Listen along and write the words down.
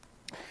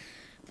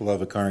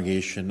Beloved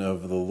congregation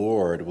of the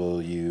Lord,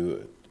 will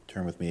you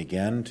turn with me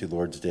again to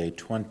Lord's Day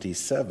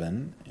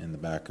 27 in the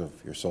back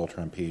of your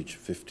Psalter on page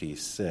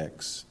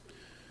 56.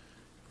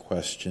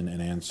 Question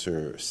and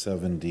answer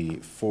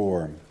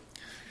 74.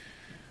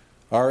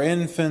 Are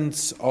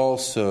infants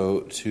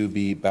also to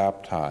be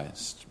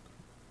baptized?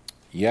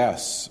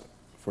 Yes,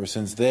 for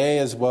since they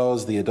as well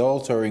as the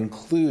adults are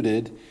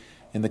included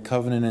in the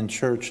covenant and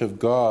church of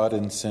God,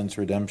 and since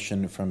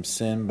redemption from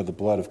sin by the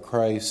blood of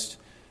Christ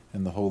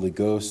and the Holy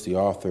Ghost, the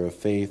author of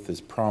faith, is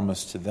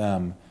promised to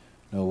them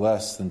no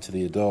less than to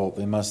the adult,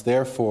 they must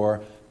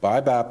therefore, by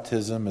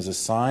baptism as a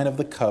sign of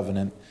the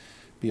covenant,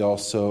 be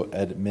also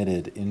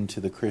admitted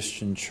into the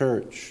Christian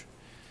church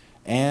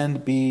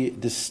and be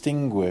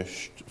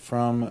distinguished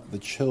from the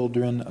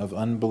children of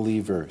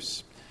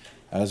unbelievers,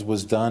 as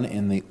was done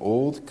in the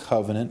Old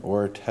Covenant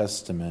or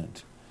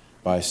Testament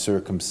by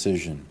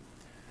circumcision,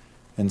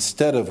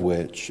 instead of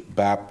which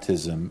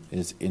baptism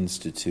is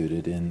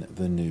instituted in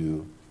the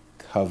New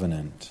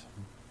Covenant.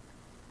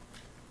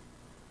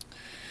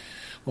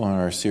 Well, in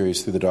our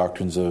series through the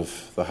doctrines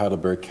of the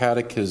Heidelberg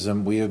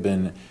Catechism, we have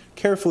been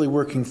carefully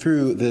working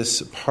through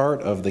this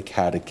part of the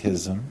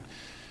Catechism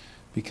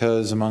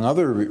because, among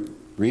other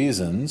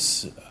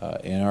reasons,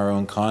 in our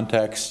own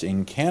context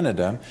in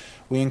Canada,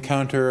 we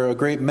encounter a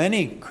great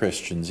many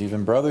Christians,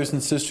 even brothers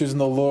and sisters in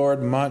the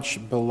Lord,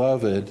 much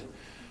beloved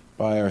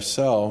by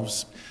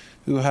ourselves,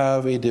 who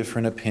have a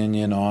different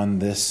opinion on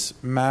this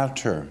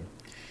matter.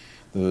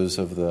 Those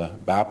of the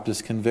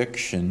Baptist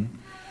conviction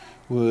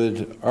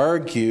would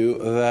argue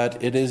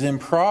that it is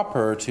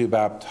improper to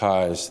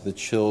baptize the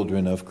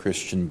children of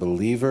Christian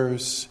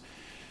believers,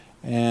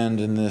 and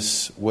in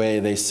this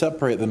way they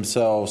separate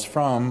themselves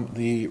from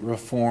the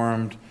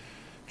Reformed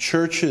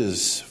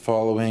churches,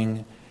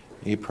 following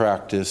a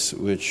practice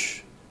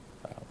which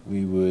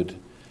we would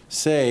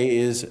say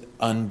is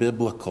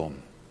unbiblical.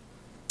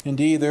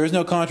 Indeed, there is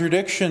no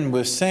contradiction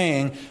with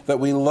saying that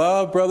we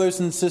love brothers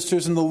and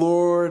sisters in the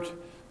Lord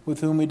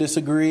with whom we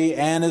disagree,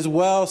 and as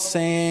well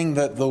saying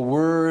that the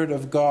Word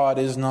of God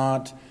is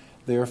not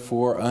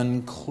therefore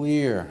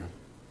unclear.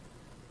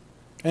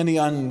 Any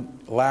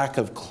lack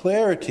of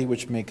clarity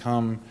which may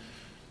come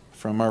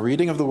from our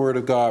reading of the Word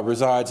of God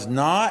resides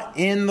not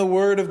in the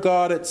Word of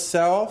God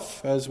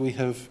itself, as we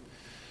have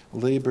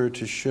labored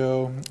to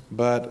show,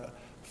 but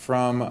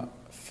from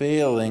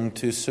failing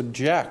to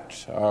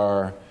subject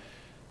our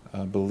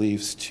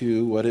beliefs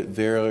to what it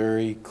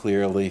very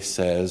clearly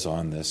says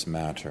on this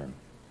matter.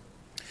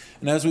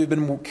 And as we've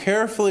been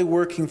carefully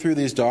working through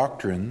these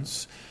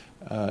doctrines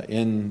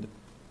in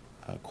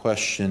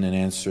question and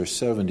answer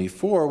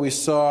 74, we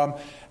saw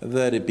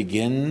that it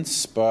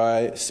begins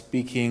by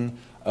speaking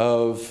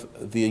of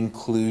the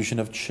inclusion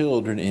of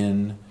children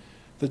in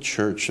the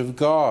church of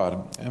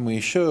God. And we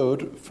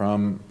showed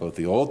from both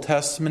the Old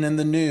Testament and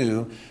the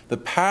New, the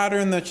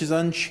pattern that is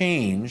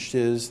unchanged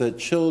is that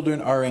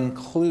children are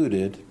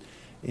included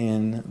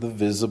in the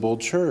visible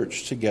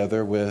church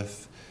together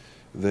with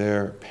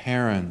their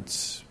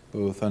parents,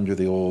 both under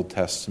the Old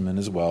Testament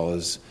as well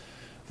as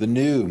the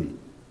New.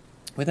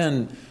 We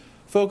then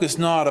focus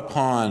not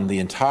upon the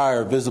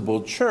entire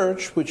visible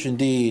church, which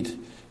indeed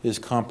is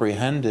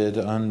comprehended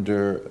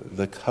under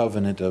the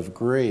covenant of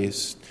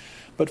grace,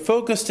 but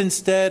focused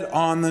instead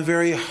on the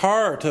very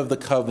heart of the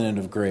covenant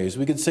of grace.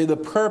 We could say the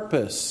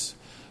purpose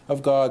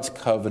of God's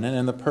covenant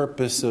and the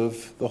purpose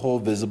of the whole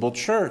visible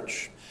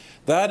church.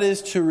 That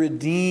is to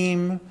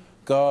redeem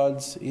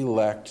God's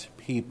elect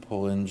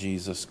people in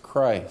Jesus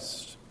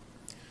Christ.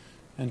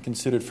 And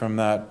considered from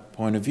that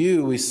point of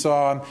view, we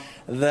saw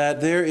that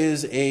there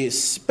is a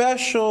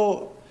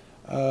special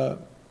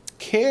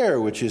care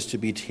which is to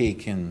be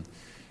taken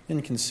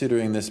in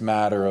considering this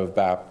matter of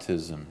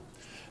baptism.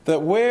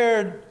 That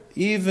where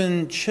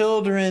even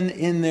children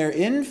in their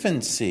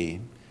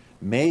infancy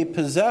may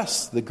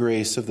possess the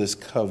grace of this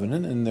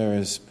covenant, and there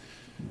is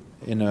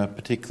in a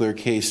particular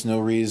case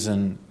no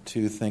reason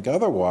to think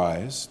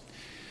otherwise,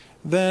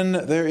 then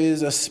there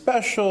is a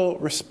special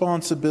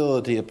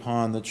responsibility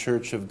upon the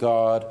Church of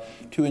God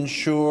to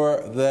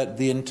ensure that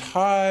the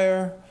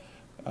entire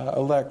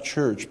elect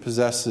church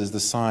possesses the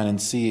sign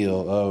and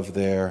seal of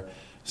their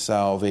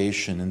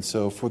salvation. And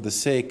so for the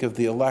sake of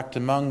the elect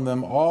among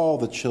them, all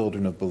the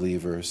children of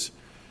believers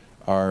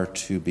are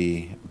to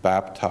be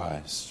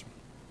baptized.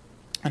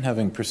 And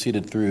having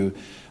proceeded through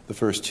the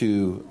first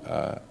two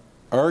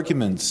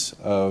arguments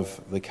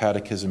of the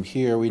Catechism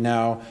here, we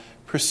now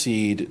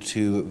proceed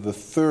to the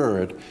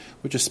third,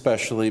 which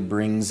especially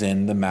brings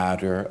in the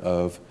matter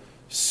of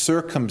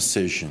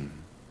circumcision.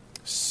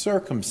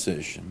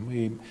 Circumcision.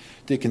 We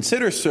did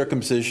consider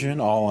circumcision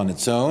all on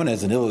its own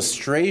as an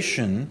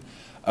illustration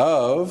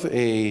of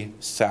a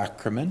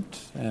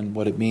sacrament and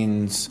what it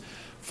means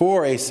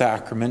for a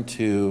sacrament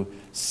to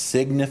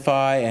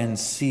signify and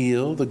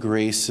seal the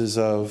graces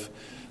of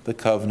the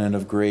covenant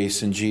of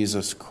grace in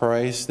Jesus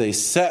Christ. They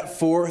set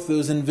forth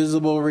those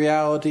invisible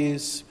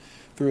realities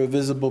through a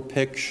visible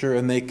picture,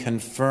 and they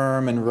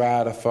confirm and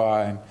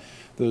ratify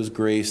those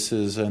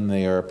graces, and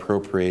they are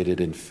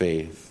appropriated in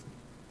faith.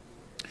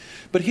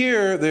 But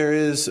here there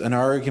is an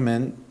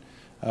argument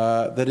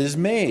that is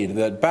made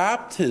that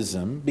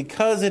baptism,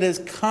 because it has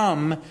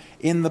come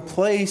in the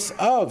place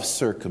of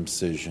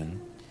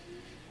circumcision,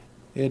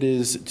 it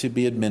is to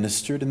be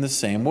administered in the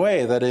same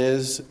way, that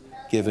is,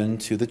 given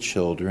to the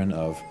children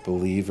of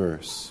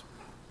believers.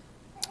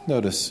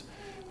 Notice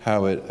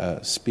how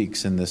it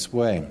speaks in this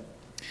way.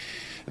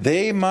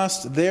 They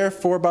must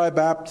therefore by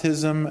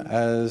baptism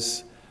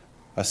as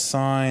a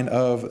sign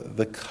of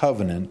the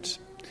covenant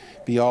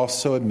be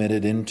also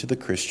admitted into the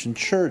Christian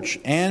church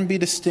and be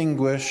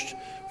distinguished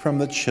from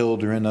the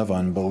children of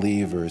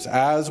unbelievers,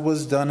 as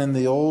was done in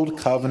the Old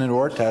Covenant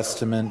or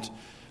Testament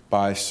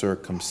by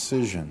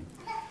circumcision,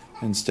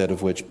 instead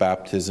of which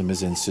baptism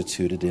is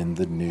instituted in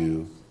the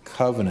New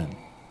Covenant.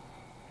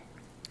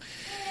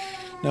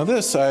 Now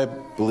this, I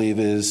believe,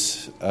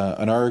 is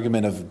an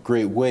argument of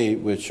great weight,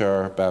 which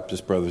our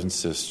Baptist brothers and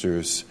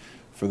sisters,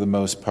 for the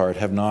most part,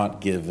 have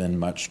not given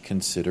much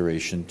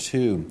consideration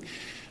to.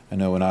 I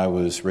know when I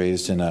was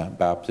raised in a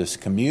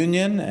Baptist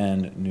communion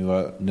and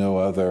knew no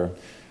other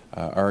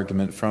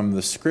argument from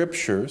the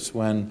Scriptures,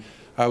 when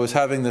I was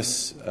having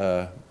this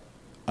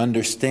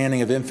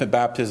understanding of infant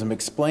baptism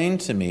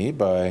explained to me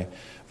by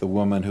the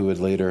woman who would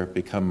later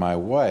become my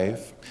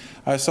wife,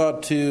 I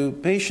sought to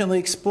patiently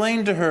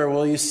explain to her,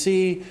 well, you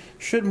see,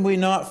 shouldn't we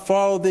not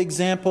follow the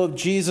example of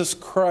Jesus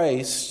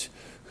Christ,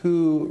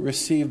 who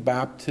received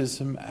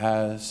baptism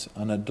as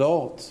an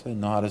adult and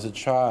not as a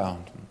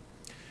child?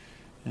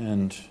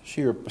 And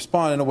she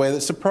responded in a way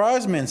that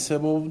surprised me and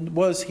said, well,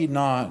 was he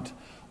not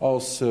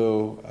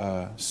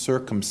also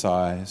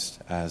circumcised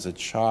as a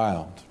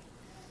child?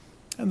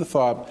 And the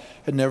thought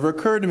had never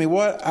occurred to me,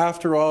 what,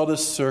 after all,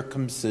 does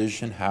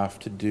circumcision have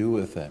to do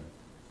with it?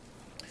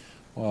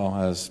 Well,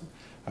 as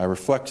I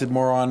reflected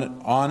more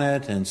on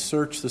it and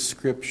searched the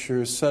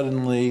Scriptures,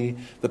 suddenly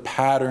the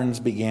patterns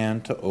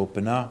began to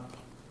open up.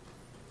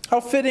 How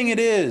fitting it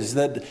is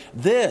that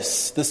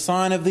this, the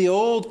sign of the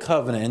Old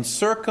Covenant and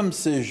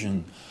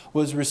circumcision,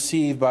 was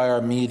received by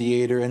our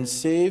mediator and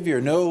Savior,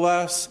 no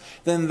less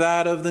than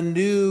that of the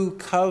New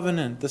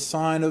Covenant, the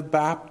sign of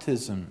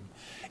baptism.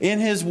 In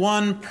his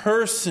one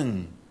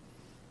person,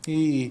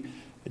 he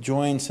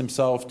joins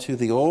himself to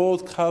the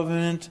Old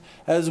Covenant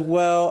as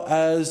well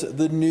as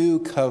the New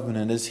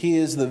Covenant, as he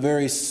is the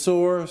very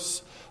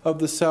source of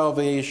the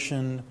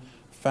salvation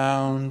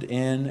found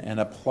in and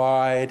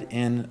applied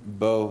in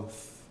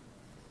both.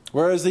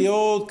 Whereas the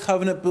Old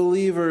Covenant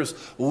believers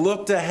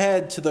looked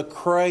ahead to the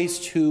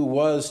Christ who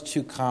was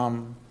to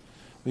come,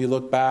 we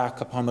look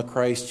back upon the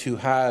Christ who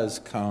has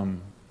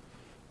come,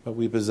 but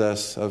we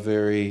possess the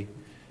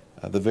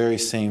very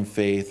same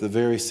faith, the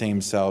very same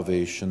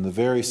salvation, the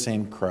very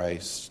same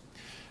Christ.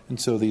 And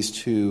so these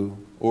two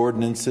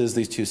ordinances,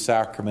 these two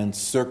sacraments,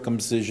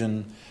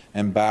 circumcision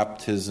and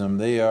baptism,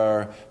 they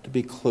are to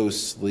be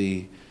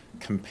closely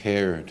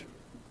compared.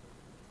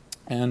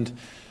 And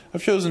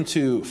I've chosen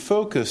to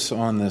focus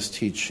on this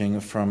teaching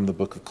from the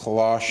book of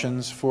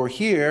Colossians, for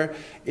here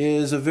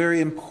is a very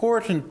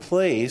important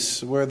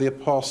place where the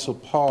Apostle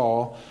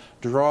Paul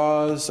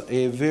draws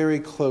a very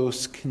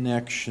close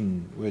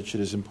connection, which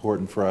it is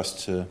important for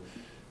us to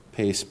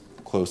pay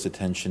close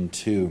attention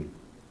to.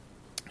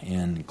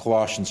 In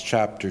Colossians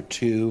chapter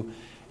 2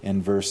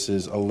 and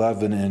verses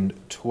 11 and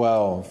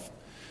 12,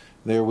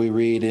 there we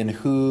read, "In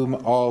whom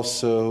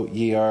also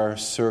ye are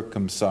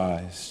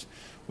circumcised,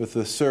 with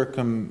the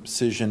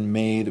circumcision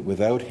made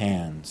without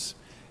hands,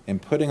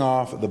 and putting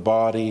off the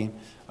body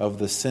of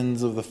the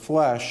sins of the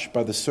flesh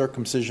by the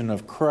circumcision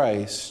of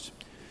Christ,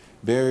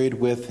 buried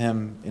with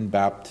him in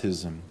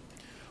baptism,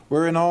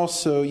 wherein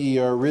also ye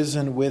are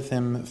risen with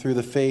him through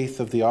the faith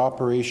of the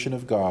operation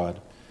of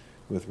God,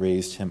 who hath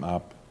raised him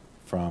up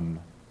from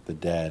the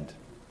dead."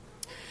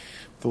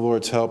 With the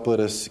Lord's help,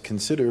 let us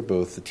consider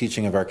both the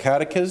teaching of our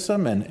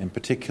catechism and in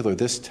particular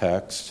this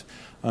text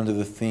under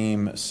the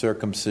theme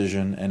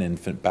circumcision and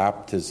infant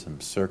baptism,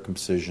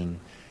 circumcision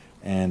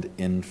and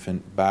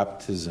infant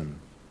baptism.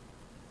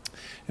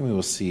 And we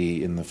will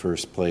see in the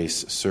first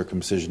place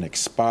circumcision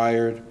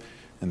expired,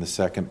 in the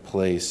second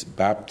place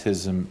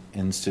baptism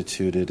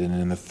instituted, and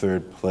in the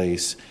third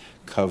place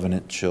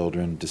covenant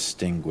children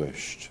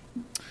distinguished.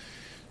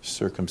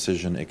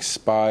 Circumcision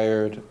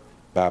expired,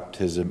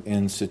 baptism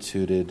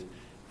instituted,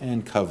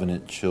 and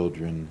covenant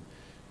children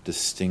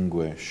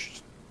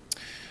distinguished.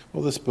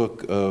 Well, this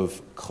book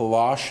of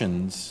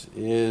Colossians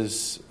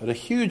is a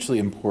hugely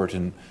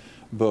important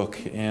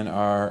book in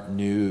our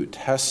New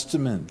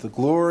Testament. The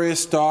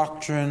glorious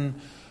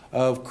doctrine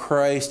of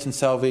Christ and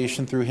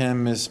salvation through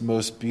him is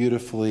most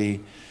beautifully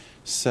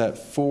set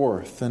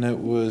forth, and it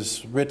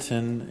was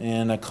written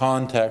in a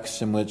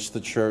context in which the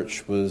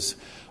church was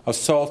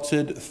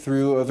assaulted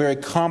through a very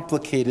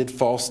complicated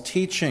false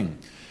teaching.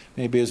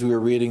 Maybe as we were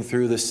reading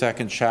through the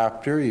second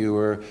chapter, you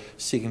were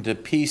seeking to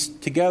piece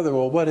together,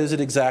 well, what is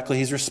it exactly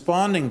he's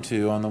responding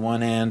to? On the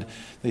one hand,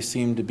 they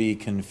seem to be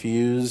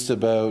confused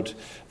about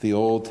the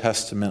Old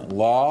Testament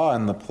law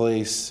and the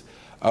place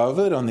of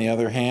it. On the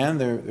other hand,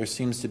 there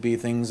seems to be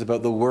things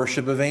about the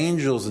worship of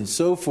angels and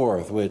so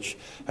forth, which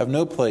have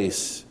no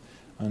place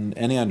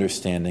any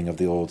understanding of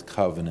the Old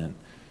Covenant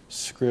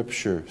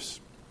Scriptures.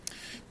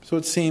 So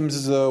it seems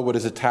as though what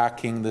is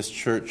attacking this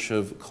church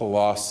of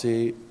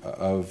Colossae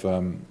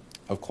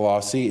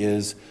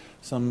is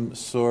some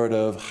sort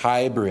of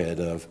hybrid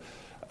of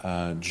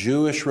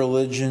Jewish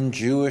religion,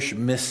 Jewish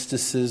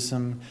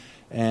mysticism,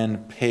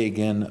 and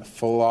pagan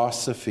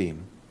philosophy.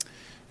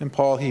 And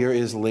Paul here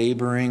is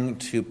laboring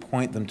to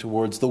point them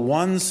towards the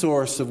one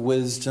source of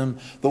wisdom,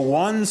 the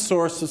one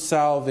source of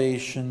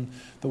salvation,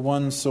 the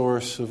one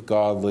source of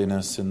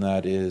godliness, and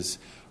that is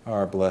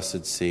our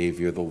blessed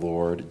Savior, the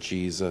Lord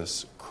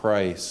Jesus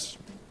Christ.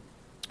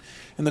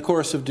 In the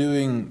course of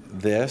doing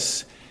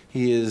this,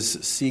 he is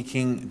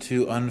seeking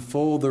to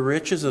unfold the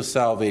riches of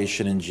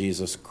salvation in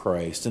Jesus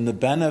Christ and the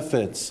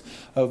benefits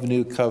of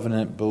New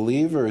Covenant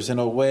believers in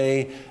a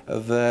way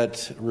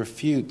that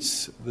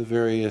refutes the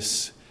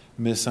various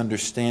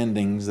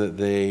misunderstandings that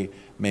they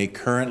may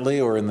currently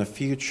or in the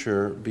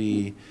future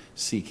be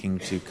seeking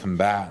to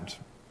combat.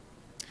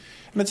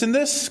 And it's in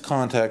this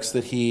context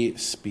that he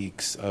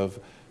speaks of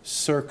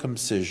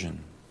circumcision.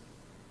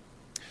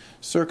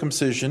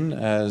 Circumcision,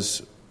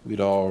 as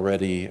we'd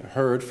already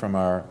heard from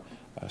our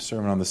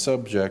sermon on the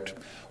subject,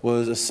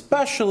 was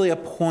especially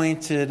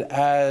appointed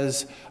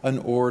as an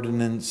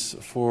ordinance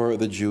for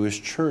the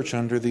Jewish church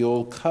under the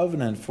Old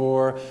Covenant,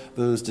 for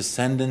those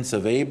descendants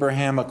of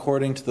Abraham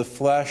according to the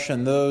flesh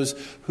and those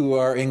who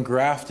are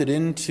engrafted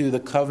into the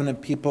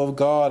covenant people of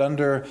God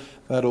under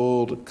that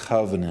Old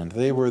Covenant.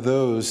 They were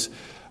those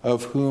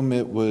of whom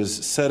it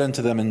was said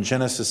unto them in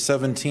Genesis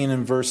 17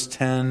 and verse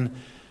 10,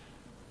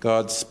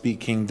 God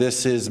speaking,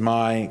 "This is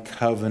my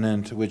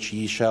covenant which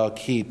ye shall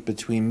keep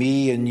between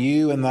me and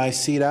you and thy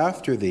seed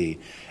after thee.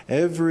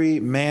 Every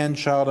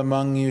man-child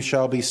among you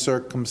shall be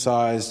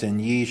circumcised,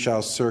 and ye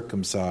shall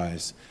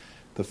circumcise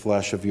the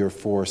flesh of your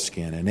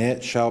foreskin, and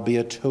it shall be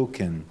a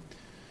token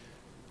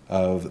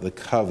of the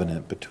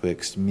covenant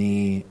betwixt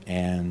me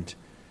and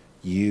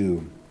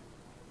you."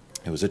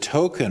 It was a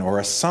token or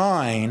a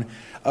sign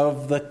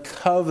of the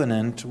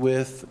covenant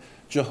with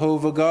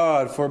Jehovah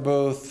God for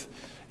both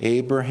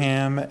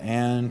Abraham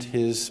and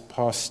his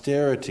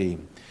posterity.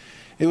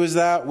 It was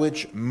that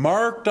which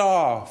marked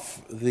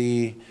off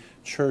the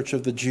church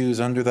of the Jews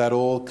under that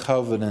old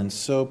covenant,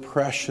 so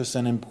precious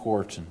and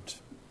important.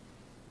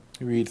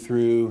 You read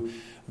through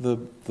the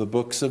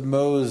books of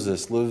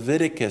Moses,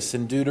 Leviticus,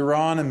 and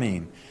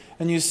Deuteronomy,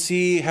 and you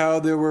see how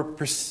there were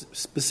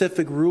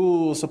specific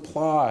rules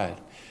applied.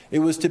 It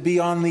was to be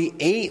on the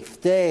 8th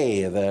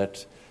day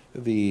that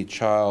the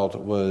child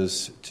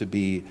was to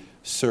be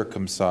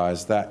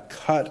circumcised, that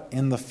cut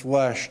in the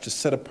flesh to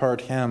set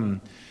apart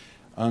him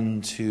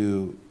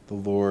unto the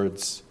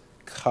Lord's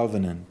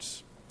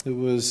covenant. It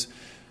was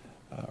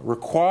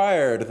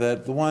required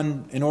that the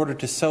one, in order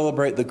to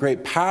celebrate the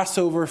great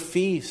Passover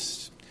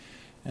feast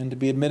and to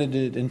be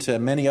admitted into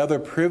many other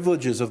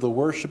privileges of the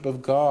worship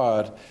of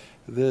God,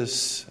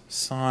 this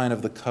sign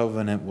of the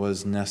covenant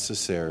was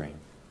necessary.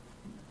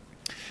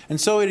 And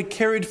so it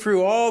carried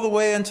through all the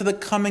way into the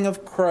coming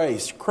of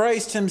Christ.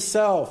 Christ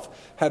himself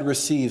had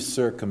received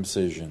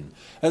circumcision,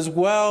 as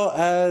well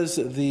as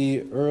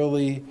the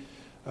early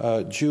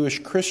Jewish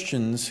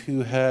Christians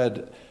who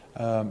had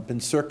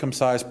been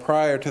circumcised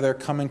prior to their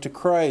coming to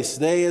Christ.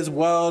 They as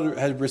well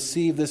had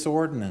received this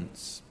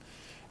ordinance.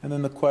 And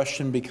then the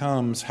question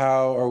becomes,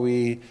 how are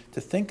we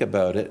to think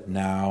about it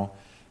now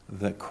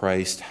that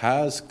Christ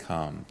has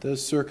come?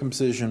 Does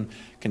circumcision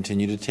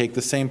continue to take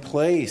the same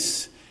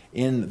place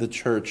in the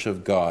church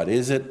of God?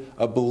 Is it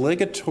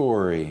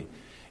obligatory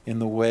in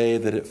the way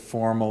that it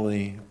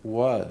formerly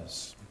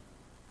was?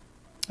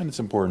 And it's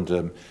important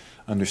to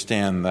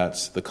understand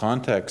that's the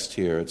context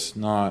here. It's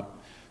not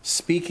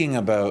speaking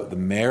about the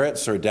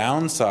merits or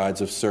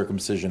downsides of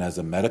circumcision as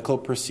a medical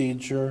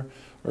procedure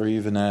or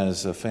even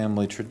as a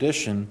family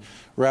tradition.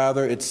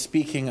 Rather, it's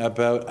speaking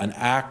about an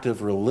act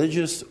of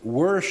religious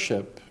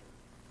worship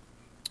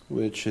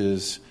which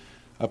is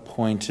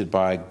appointed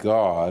by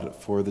God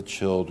for the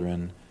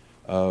children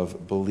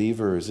of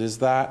believers. Is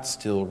that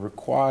still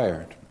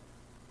required?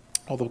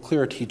 Although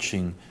clear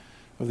teaching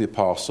of the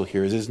apostle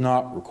here is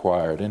not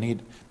required,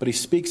 but he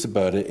speaks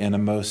about it in a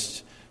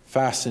most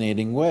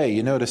fascinating way.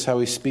 You notice how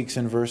he speaks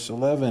in verse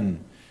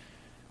 11.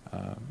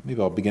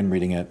 Maybe I'll begin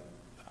reading at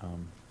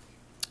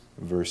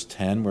verse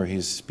 10, where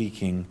he's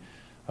speaking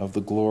of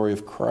the glory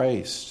of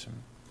Christ.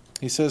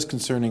 He says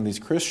concerning these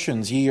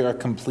Christians, "Ye are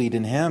complete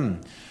in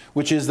him,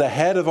 which is the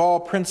head of all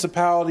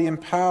principality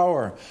and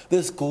power,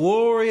 this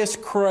glorious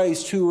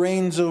Christ who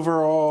reigns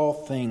over all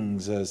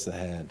things as the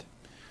head.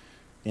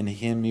 In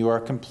him you are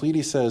complete,"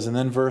 he says. And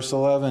then verse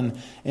 11,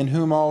 "In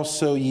whom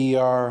also ye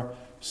are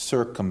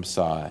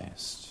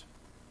circumcised,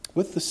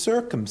 with the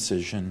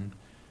circumcision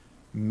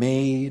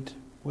made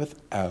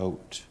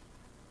without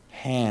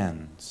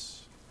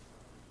hands."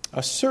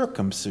 A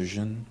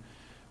circumcision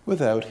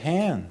without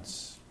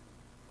hands.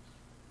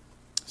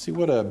 See,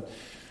 what a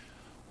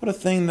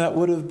thing that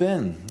would have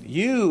been.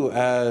 You,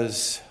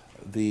 as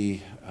the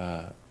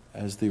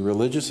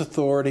religious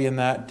authority in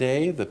that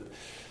day,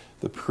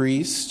 the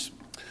priest,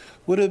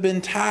 would have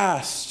been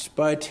tasked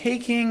by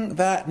taking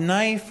that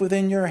knife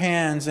within your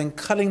hands and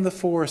cutting the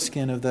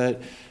foreskin of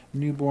that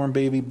newborn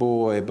baby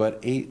boy, but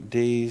 8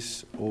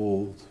 days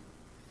old.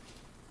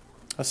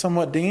 A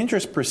somewhat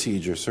dangerous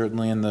procedure,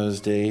 certainly in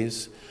those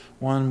days,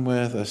 one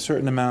with a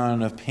certain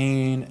amount of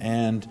pain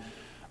and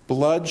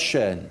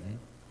bloodshed.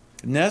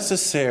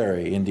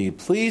 Necessary, indeed,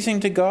 pleasing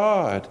to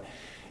God,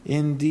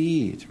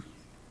 indeed.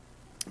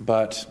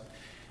 But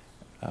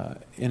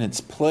in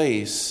its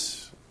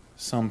place,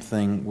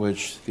 something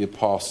which the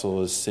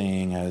apostle is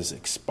saying has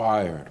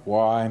expired.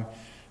 Why?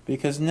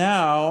 Because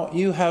now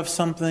you have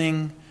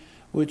something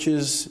which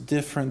is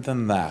different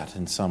than that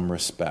in some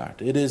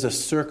respect. It is a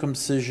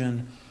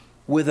circumcision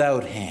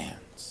without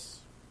hands.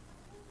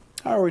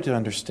 How are we to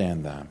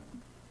understand that?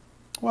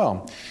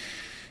 Well,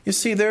 you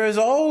see, there has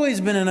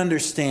always been an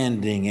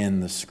understanding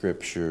in the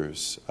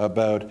Scriptures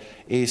about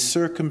a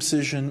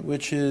circumcision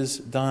which is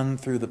done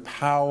through the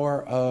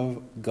power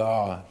of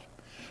God.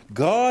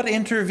 God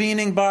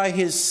intervening by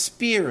His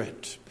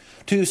Spirit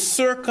to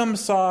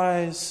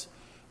circumcise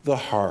the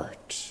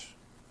heart.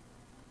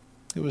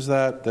 It was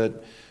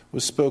that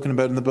was spoken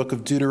about in the book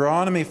of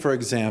Deuteronomy, for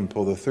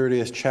example, the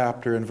 30th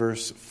chapter and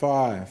verse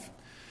 5.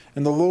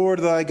 And the Lord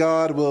thy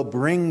God will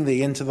bring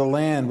thee into the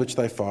land which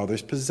thy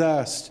fathers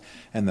possessed,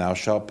 and thou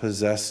shalt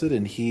possess it,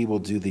 and He will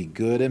do thee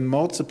good and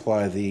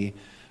multiply thee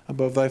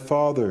above thy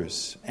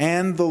fathers.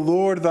 And the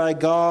Lord thy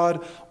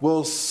God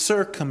will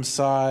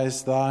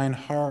circumcise thine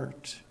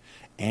heart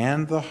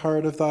and the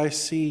heart of thy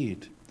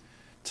seed,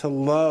 to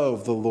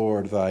love the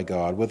Lord thy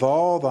God with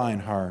all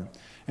thine heart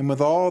and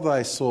with all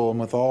thy soul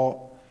and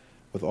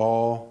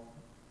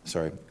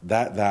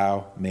that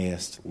thou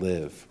mayest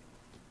live.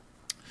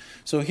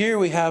 So here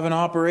we have an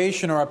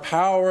operation or a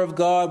power of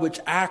God which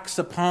acts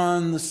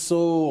upon the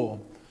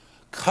soul,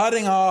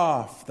 cutting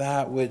off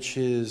that which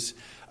is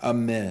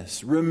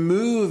amiss,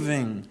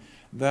 removing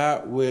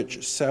that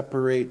which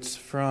separates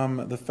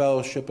from the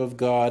fellowship of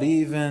God,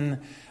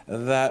 even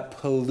that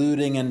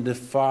polluting and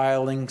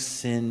defiling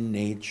sin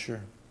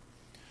nature.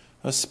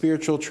 A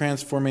spiritual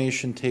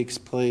transformation takes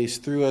place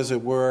through, as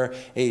it were,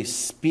 a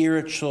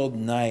spiritual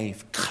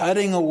knife,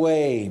 cutting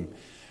away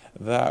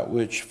that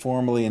which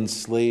formerly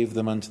enslaved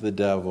them unto the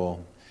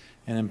devil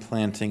and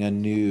implanting a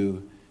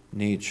new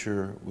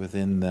nature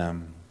within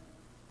them.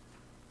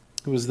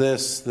 It was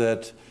this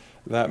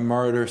that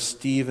martyr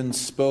Stephen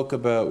spoke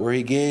about, where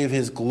he gave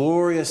his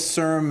glorious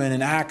sermon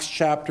in Acts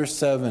chapter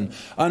 7,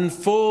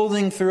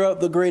 unfolding throughout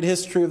the great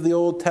history of the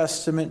Old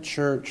Testament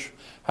church,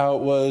 how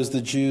it was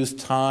the Jews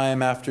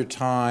time after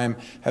time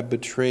had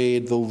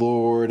betrayed the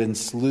Lord and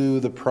slew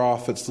the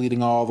prophets,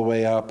 leading all the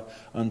way up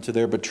unto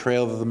their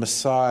betrayal of the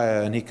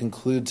Messiah. And he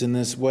concludes in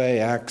this way,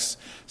 Acts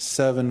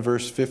 7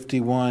 verse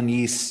 51,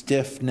 ye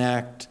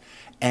stiff-necked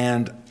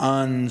and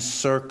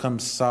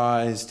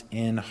uncircumcised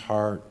in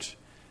heart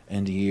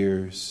and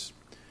ears,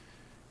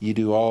 ye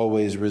do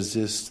always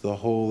resist the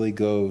Holy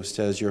Ghost,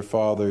 as your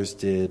fathers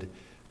did,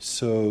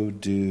 so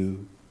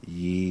do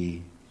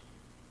ye.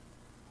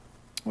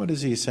 What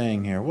is he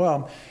saying here?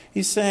 Well,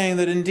 he's saying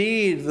that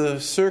indeed the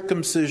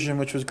circumcision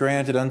which was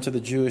granted unto the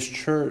Jewish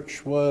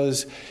church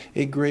was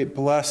a great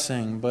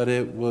blessing, but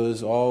it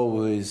was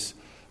always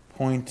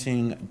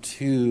pointing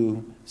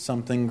to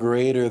something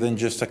greater than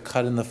just a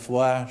cut in the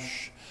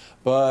flesh,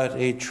 but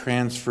a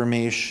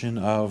transformation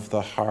of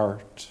the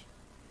heart.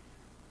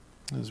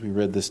 As we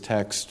read this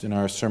text in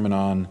our sermon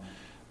on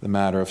the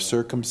matter of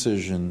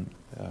circumcision,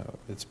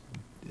 it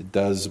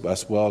does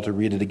us well to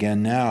read it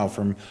again now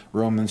from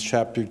Romans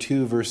chapter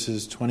 2,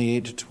 verses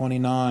 28 to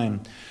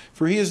 29.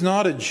 For he is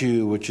not a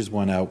Jew which is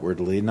one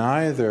outwardly,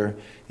 neither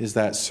is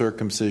that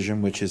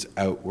circumcision which is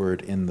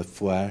outward in the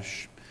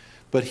flesh.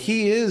 But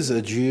he is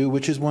a Jew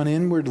which is one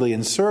inwardly,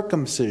 and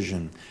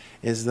circumcision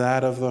is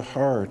that of the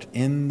heart,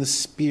 in the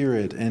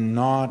spirit, and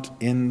not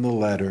in the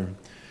letter,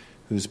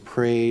 whose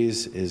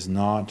praise is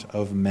not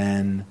of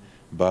men,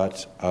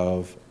 but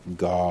of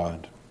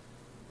God.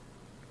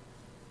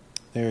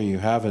 There you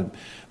have it.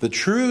 The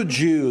true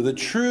Jew, the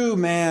true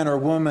man or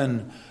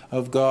woman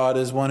of God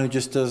is one who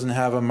just doesn't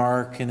have a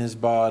mark in his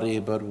body,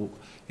 but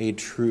a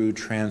true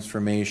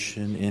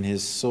transformation in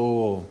his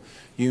soul.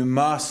 You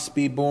must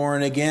be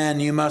born again.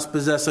 You must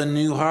possess a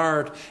new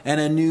heart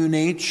and a new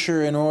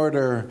nature in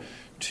order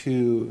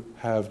to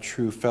have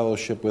true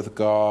fellowship with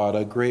God.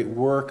 A great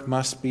work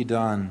must be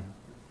done.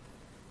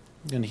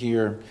 And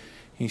here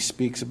he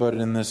speaks about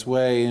it in this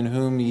way, in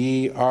whom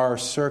ye are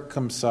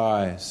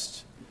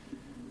circumcised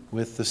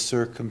with the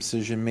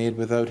circumcision made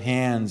without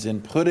hands, in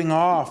putting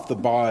off the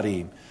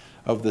body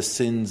of the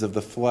sins of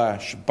the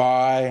flesh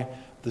by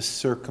the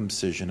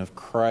circumcision of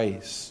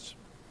Christ.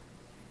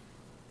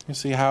 You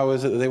see, how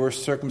is it that they were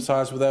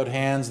circumcised without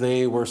hands?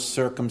 They were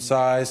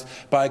circumcised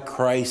by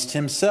Christ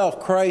himself.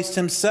 Christ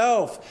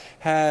himself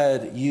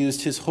had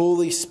used his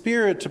Holy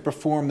Spirit to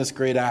perform this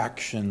great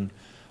action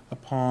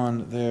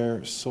upon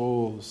their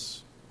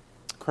souls.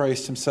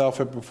 Christ himself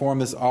had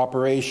performed this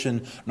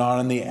operation not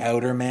on the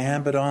outer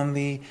man, but on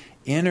the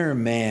inner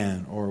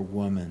man or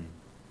woman.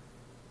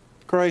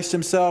 Christ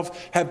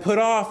himself had put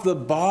off the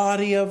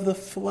body of the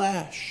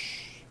flesh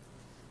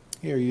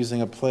Here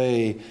using a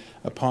play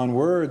upon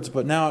words,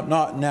 but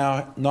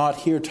not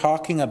here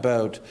talking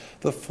about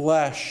the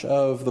flesh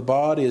of the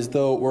body as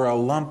though it were a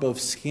lump of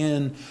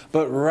skin,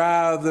 but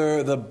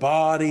rather the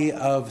body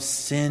of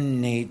sin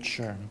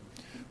nature,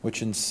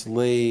 which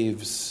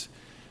enslaves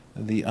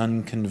the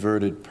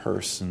unconverted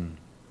person.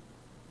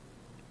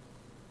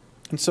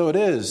 And so it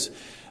is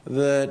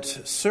that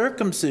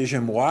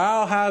circumcision,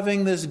 while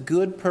having this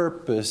good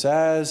purpose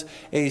as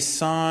a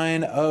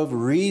sign of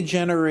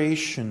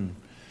regeneration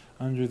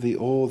under the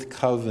old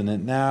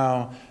covenant,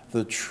 now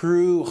the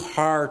true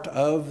heart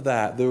of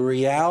that, the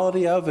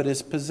reality of it,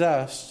 is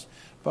possessed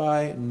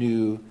by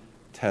New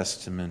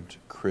Testament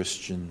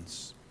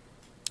Christians.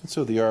 And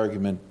so the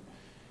argument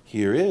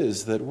here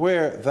is that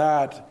where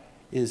that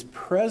is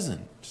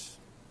present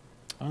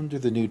under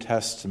the New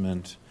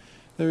Testament,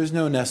 there is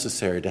no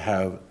necessary to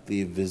have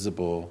the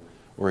visible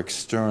or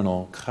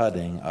external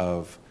cutting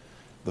of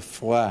the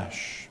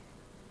flesh.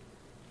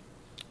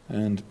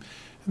 And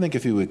I think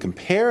if you would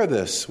compare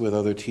this with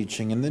other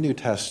teaching in the New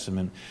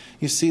Testament,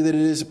 you see that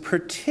it is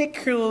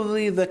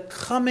particularly the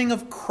coming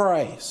of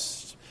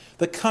Christ,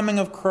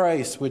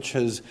 which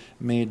has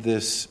made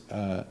this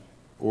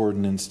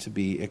ordinance to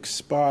be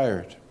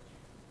expired.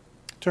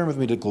 Turn with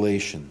me to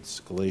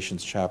Galatians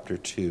chapter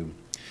 2.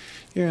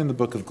 Here in the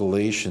book of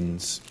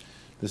Galatians,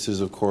 this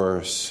is, of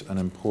course, an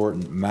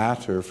important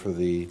matter for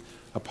the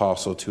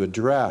apostle to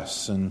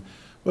address. And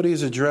what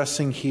he's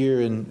addressing here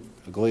in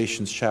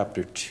Galatians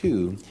chapter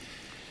 2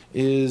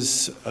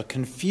 is a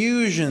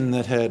confusion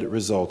that had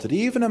resulted,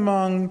 even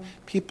among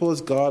people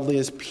as godly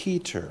as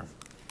Peter.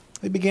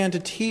 They began to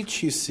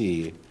teach, you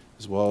see,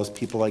 as well as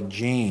people like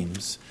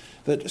James,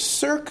 that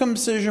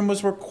circumcision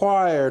was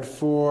required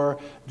for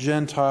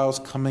Gentiles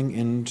coming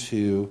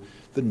into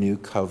the new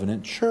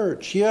covenant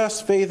church.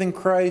 Yes, faith in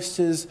Christ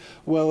is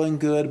well and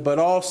good, but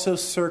also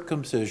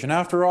circumcision.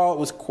 After all, it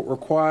was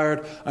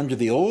required under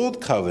the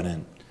old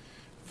covenant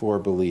for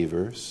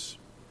believers.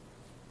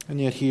 And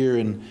yet here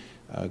in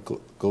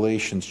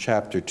Galatians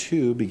chapter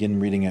 2, begin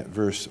reading at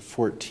verse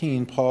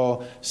 14,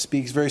 Paul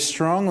speaks very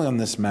strongly on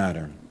this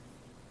matter.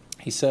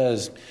 He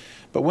says,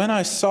 "But when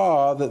I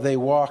saw that they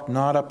walked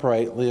not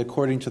uprightly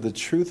according to the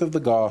truth of the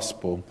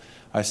gospel,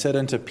 I said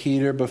unto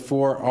Peter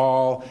before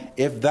all,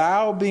 If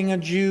thou, being a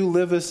Jew,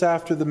 livest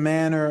after the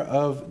manner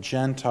of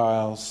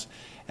Gentiles,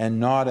 and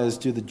not as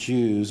do the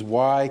Jews,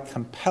 why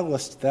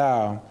compellest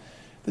thou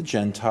the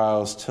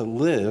Gentiles to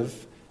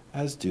live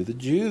as do the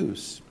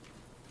Jews?"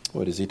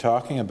 What is he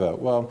talking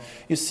about? Well,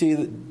 you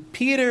see,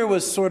 Peter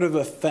was sort of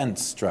a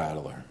fence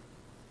straddler.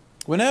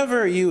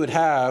 Whenever you would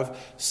have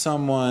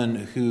someone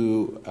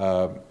who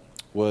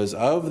was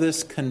of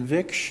this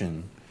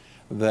conviction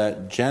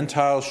that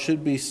Gentiles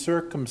should be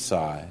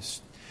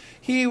circumcised,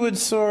 he would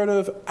sort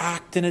of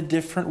act in a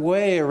different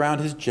way around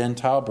his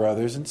Gentile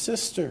brothers and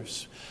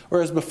sisters.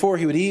 Whereas before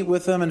he would eat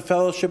with them and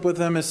fellowship with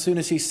them, as soon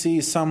as he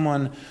sees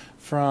someone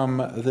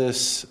from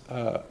this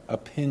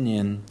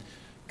opinion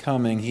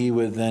coming, he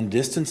would then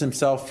distance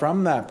himself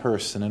from that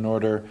person in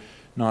order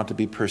not to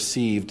be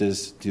perceived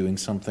as doing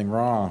something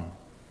wrong.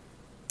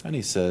 And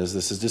he says,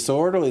 this is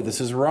disorderly,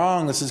 this is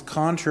wrong, this is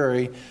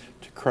contrary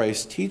to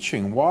Christ's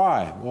teaching.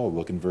 Why? Well,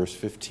 look in verse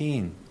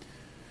 15.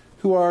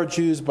 "Who are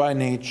Jews by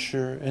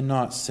nature and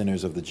not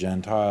sinners of the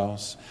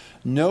Gentiles,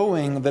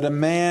 knowing that a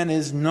man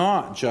is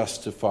not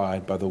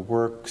justified by the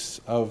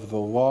works of the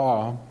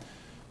law,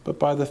 but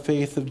by the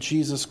faith of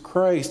Jesus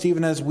Christ,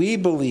 even as we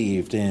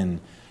believed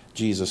in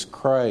Jesus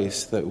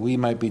Christ, that we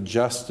might be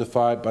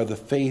justified by the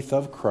faith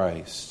of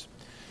Christ,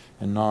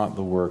 and not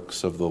the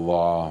works of the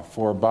law.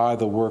 For by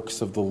the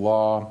works of the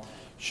law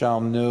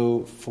shall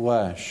no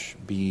flesh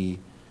be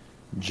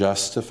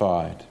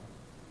justified.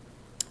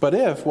 But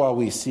if, while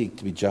we seek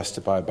to be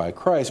justified by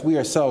Christ, we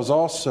ourselves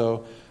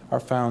also are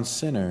found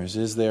sinners,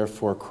 is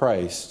therefore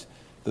Christ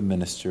the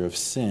minister of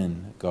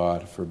sin?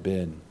 God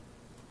forbid."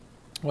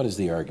 What is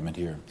the argument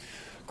here?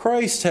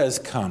 Christ has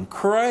come.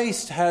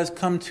 Christ has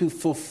come to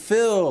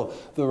fulfill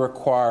the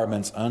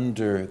requirements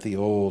under the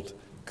old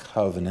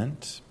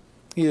covenant.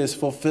 He has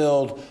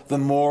fulfilled the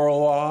moral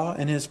law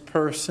in his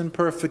person,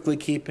 perfectly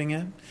keeping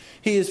it.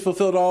 He has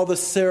fulfilled all the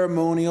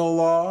ceremonial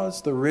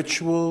laws, the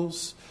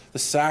rituals, the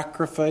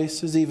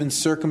sacrifices, even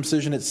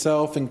circumcision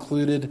itself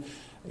included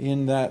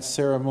in that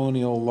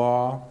ceremonial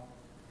law.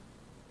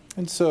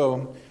 And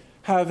so,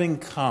 having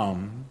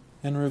come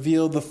and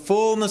revealed the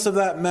fullness of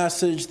that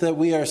message that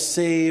we are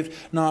saved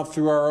not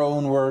through our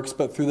own works,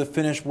 but through the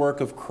finished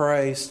work of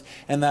Christ,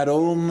 and that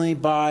only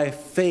by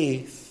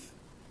faith,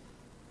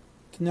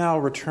 to now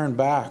return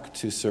back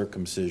to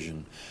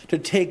circumcision, to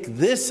take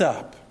this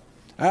up,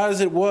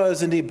 as it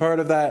was indeed part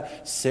of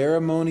that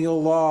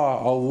ceremonial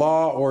law, a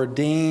law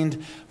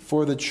ordained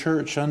for the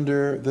church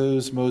under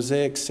those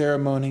Mosaic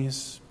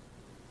ceremonies.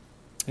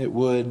 It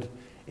would,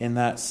 in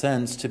that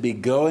sense, to be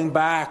going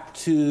back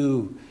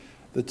to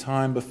the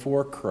time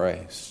before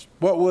Christ.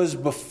 What was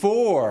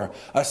before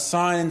a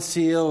sign and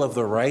seal of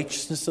the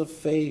righteousness of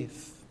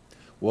faith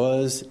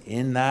was,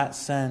 in that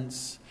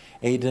sense,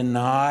 a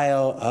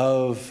denial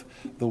of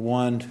the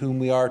one whom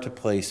we are to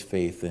place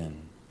faith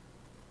in.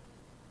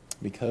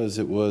 because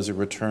it was a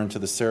return to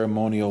the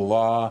ceremonial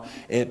law.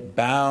 It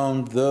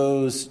bound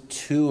those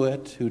to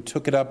it who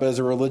took it up as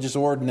a religious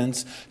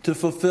ordinance to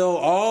fulfill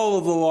all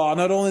of the law,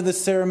 not only the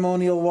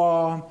ceremonial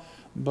law,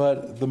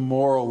 but the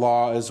moral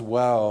law as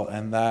well,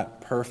 and that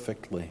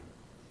perfectly.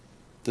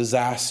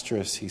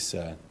 Disastrous, he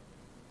said.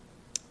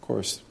 Of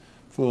course,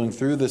 flowing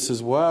through this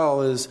as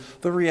well is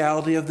the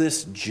reality of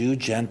this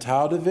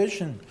Jew-Gentile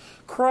division.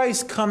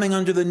 Christ, coming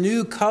under the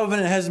new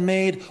covenant, has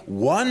made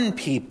one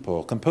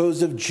people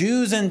composed of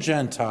Jews and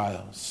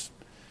Gentiles.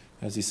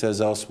 As he says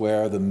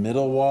elsewhere, the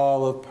middle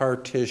wall of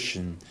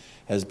partition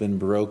has been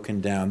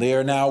broken down. They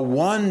are now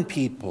one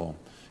people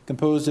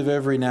composed of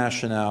every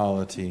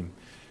nationality.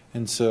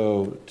 And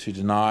so to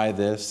deny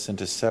this and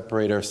to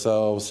separate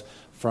ourselves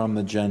from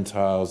the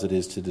Gentiles, it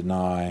is to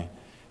deny,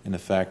 in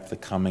effect, the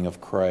coming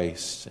of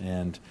Christ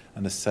and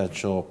an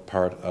essential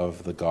part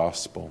of the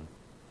gospel.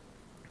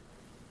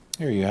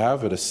 Here you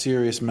have it, a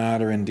serious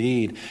matter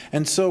indeed.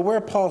 And so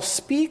where Paul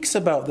speaks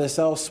about this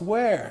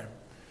elsewhere,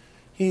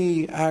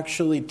 he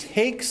actually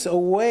takes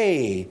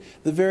away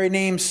the very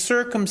name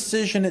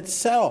circumcision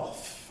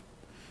itself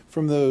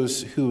from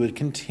those who would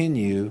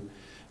continue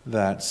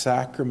that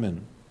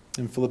sacrament.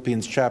 In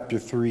Philippians chapter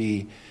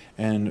 3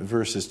 and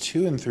verses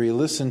 2 and 3,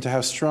 listen to how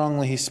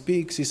strongly he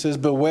speaks. He says,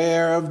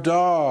 "Beware of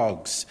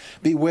dogs,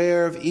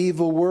 beware of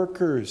evil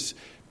workers,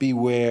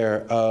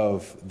 beware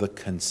of the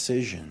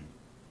concision."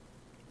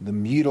 The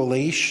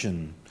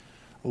mutilation,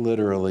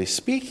 literally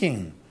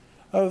speaking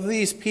of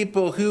these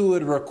people who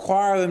would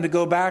require them to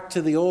go back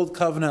to the old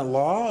covenant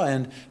law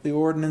and the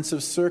ordinance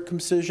of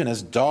circumcision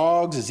as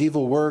dogs, as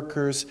evil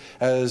workers,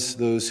 as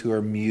those who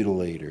are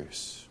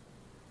mutilators.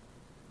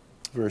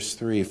 Verse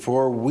 3,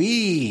 "For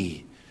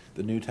we,"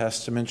 the New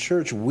Testament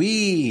church,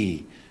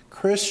 "we,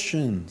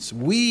 Christians,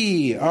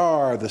 we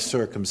are the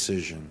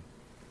circumcision,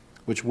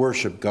 which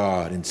worship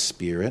God in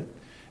spirit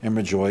and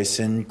rejoice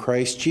in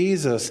Christ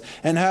Jesus,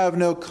 and have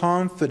no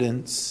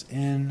confidence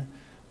in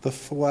the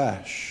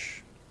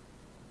flesh."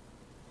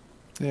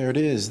 There it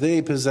is.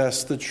 They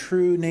possess the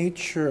true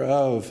nature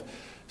of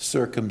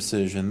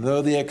circumcision.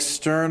 Though the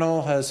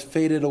external has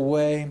faded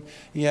away,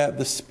 yet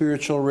the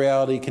spiritual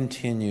reality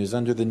continues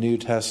under the New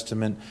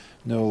Testament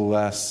no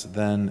less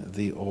than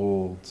the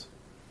Old.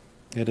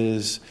 It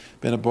has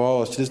been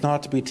abolished. It is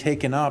not to be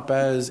taken up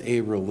as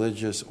a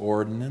religious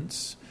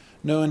ordinance.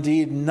 No,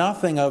 indeed,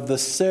 nothing of the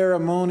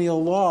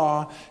ceremonial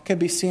law can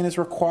be seen as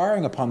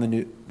required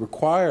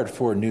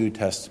for New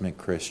Testament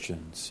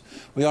Christians.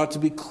 We ought to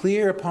be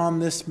clear upon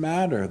this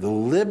matter. The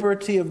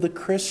liberty of the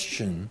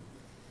Christian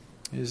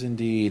is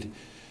indeed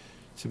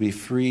to be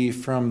free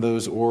from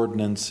those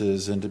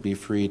ordinances and to be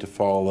free to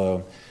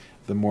follow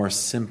the more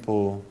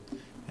simple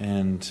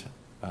and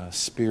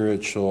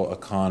spiritual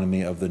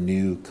economy of the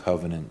new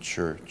covenant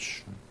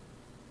church.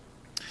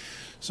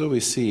 So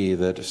we see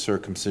that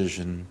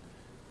circumcision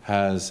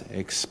has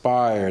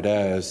expired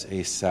as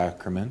a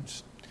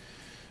sacrament.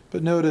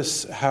 But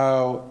notice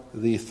how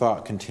the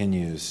thought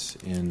continues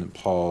in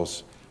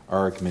Paul's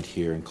argument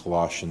here in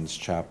Colossians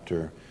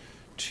chapter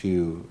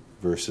 2,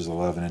 verses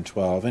 11 and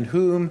 12. "In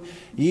whom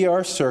ye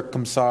are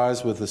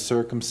circumcised with the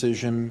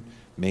circumcision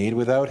made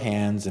without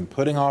hands, and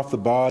putting off the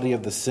body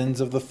of the sins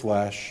of the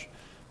flesh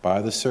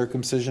by the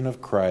circumcision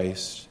of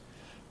Christ,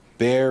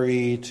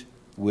 buried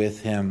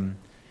with him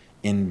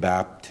in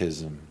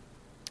baptism,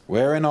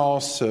 wherein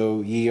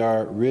also ye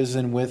are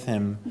risen with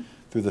him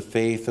through the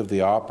faith of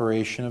the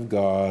operation of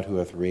God, who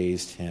hath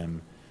raised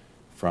him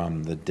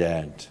from the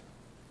dead."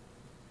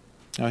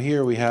 Now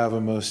here we have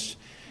a most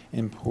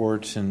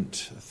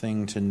important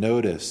thing to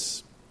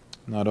notice.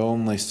 Not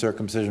only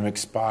circumcision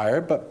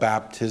expired, but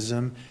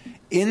baptism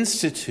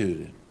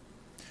instituted.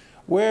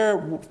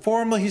 Where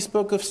formerly he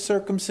spoke of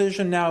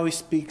circumcision, now he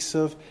speaks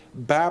of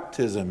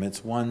baptism.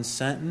 It's one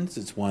sentence,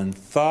 it's one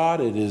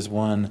thought, it is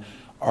one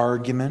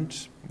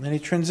argument. And he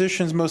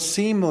transitions most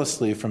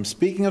seamlessly from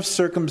speaking of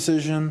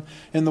circumcision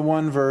in the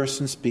one verse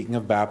and speaking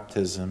of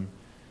baptism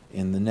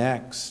in the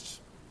next.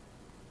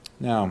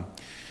 Now,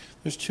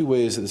 there's two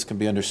ways that this can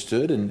be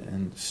understood,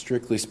 and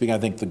strictly speaking, I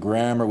think the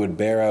grammar would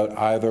bear out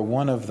either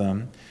one of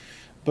them,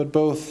 but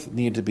both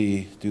need to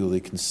be duly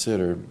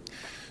considered.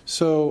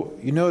 So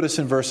you notice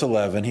in verse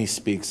 11, he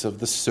speaks of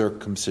the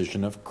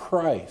circumcision of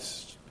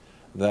Christ,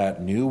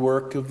 that new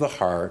work of the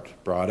heart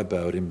brought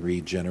about in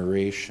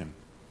regeneration.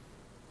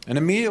 And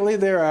immediately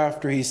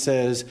thereafter, he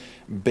says,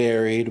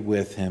 buried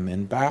with him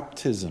in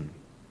baptism.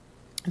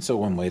 And so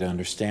one way to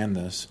understand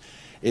this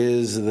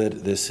is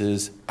that this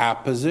is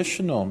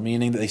appositional,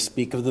 meaning that they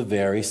speak of the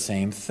very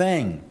same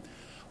thing.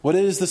 What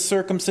is the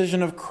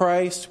circumcision of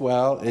Christ?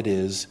 Well, it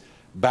is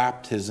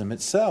baptism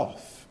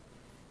itself.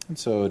 And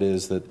so it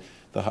is that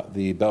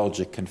the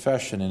Belgic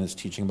Confession, in its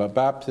teaching about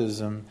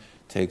baptism,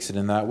 takes it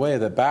in that way,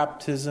 that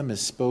baptism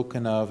is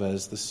spoken of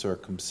as the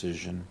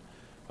circumcision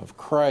of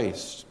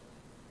Christ.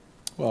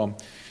 Well,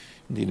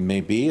 indeed it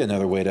may be.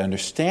 Another way to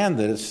understand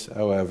this,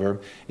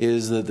 however,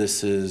 is that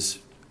this is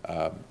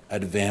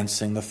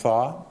advancing the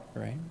thought,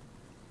 right?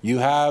 You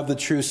have the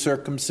true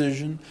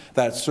circumcision,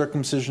 that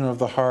circumcision of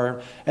the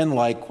heart, and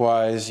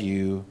likewise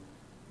you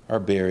are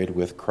buried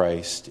with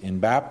Christ in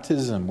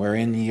baptism,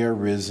 wherein ye are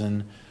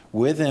risen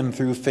with him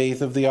through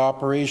faith of the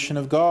operation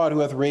of God, who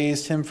hath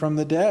raised him from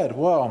the dead.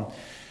 Well,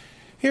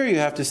 here you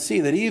have to see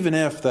that even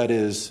if that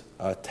is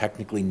a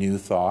technically new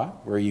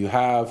thought, where you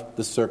have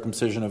the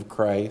circumcision of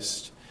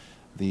Christ,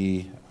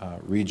 the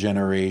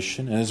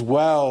regeneration, and as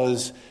well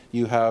as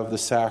you have the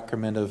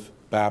sacrament of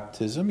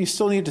baptism, you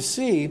still need to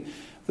see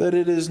that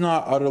it is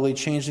not utterly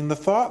changing the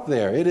thought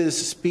there. It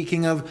is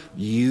speaking of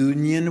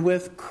union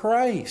with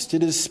Christ.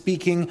 It is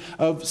speaking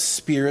of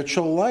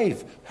spiritual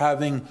life,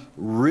 having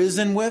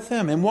risen with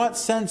him. In what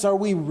sense are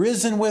we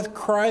risen with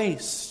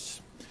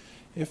Christ,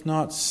 if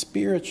not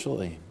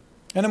spiritually?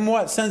 And in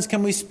what sense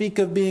can we speak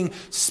of being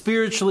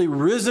spiritually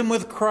risen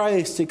with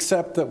Christ,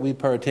 except that we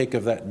partake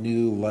of that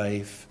new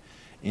life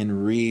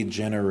in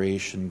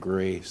regeneration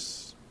grace?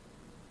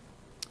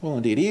 Well,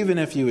 indeed, even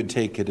if you would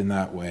take it in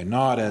that way,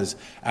 not as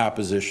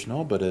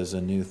appositional, but as a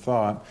new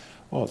thought,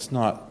 well,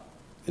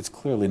 it's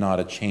clearly not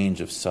a change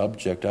of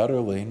subject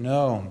utterly.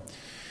 No.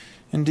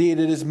 Indeed,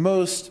 it is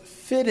most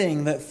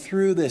fitting that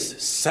through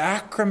this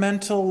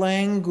sacramental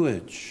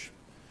language,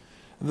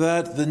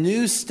 that the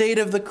new state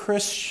of the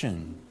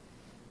Christian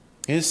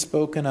is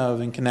spoken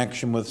of in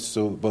connection with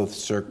both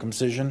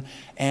circumcision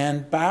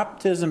and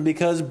baptism,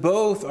 because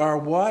both are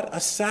what? A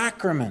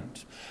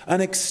sacrament. An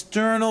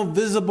external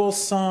visible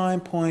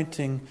sign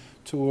pointing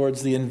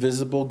towards the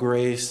invisible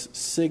grace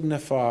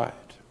signified.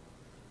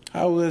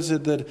 How is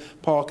it that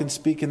Paul can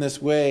speak in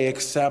this way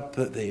except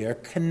that they are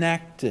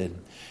connected,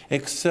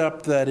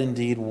 except that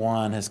indeed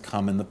one has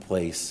come in the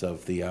place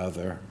of the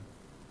other?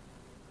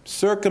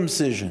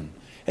 Circumcision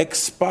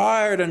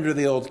expired under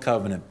the old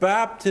covenant.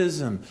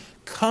 Baptism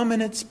come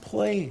in its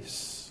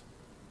place.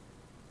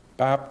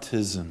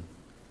 Baptism.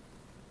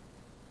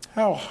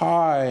 How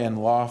high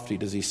and lofty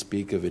does he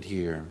speak of it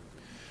here?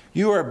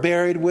 You are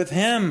buried with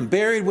him,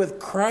 buried with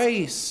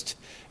Christ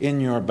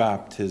in your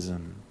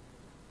baptism.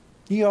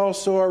 Ye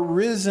also are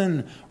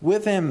risen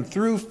with him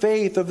through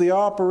faith of the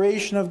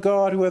operation of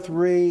God, who hath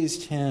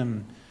raised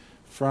him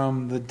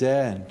from the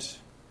dead.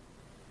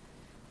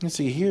 You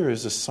see, here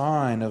is a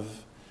sign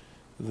of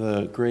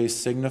the grace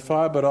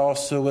signified, but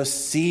also a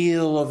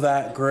seal of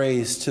that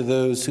grace to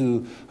those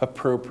who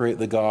appropriate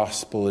the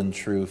gospel in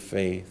true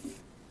faith.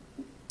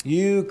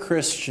 You,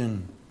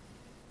 Christian,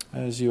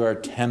 as you are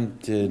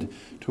tempted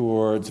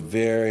towards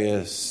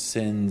various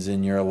sins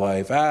in your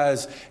life,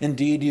 as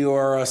indeed you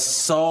are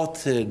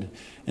assaulted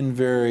in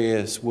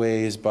various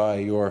ways by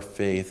your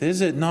faith,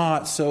 is it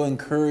not so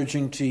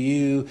encouraging to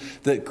you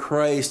that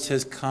Christ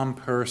has come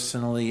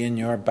personally in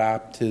your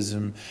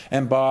baptism,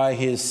 and by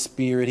his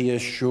Spirit he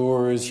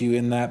assures you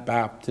in that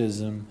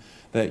baptism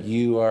that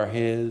you are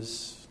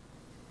his?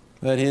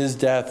 That his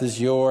death is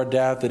your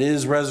death, that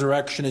his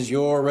resurrection is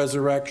your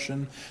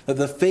resurrection, that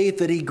the faith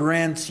that he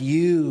grants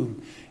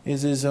you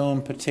is his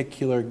own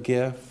particular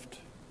gift.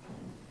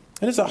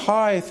 It is a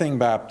high thing,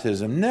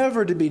 baptism,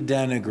 never to be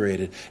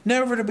denigrated,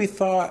 never to be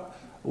thought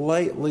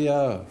lightly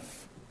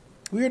of.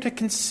 We are to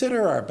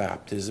consider our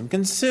baptism,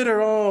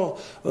 consider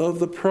all of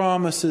the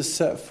promises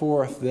set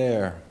forth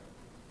there.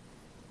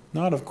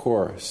 Not, of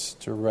course,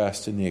 to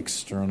rest in the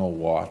external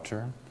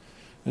water,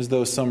 as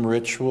though some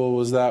ritual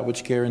was that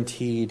which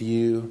guaranteed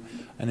you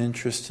an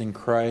interest in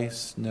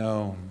Christ.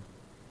 No.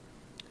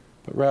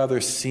 But rather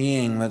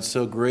seeing that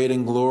so great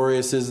and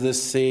glorious is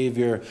this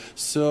Savior,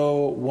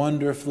 so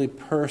wonderfully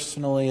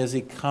personally has he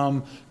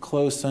come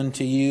close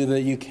unto you,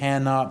 that you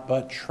cannot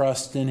but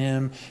trust in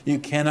him. You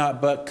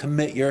cannot but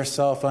commit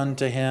yourself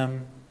unto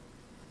him.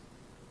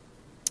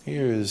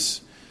 Here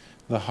is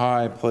the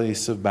high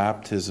place of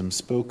baptism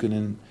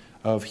spoken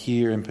of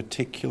here in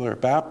particular.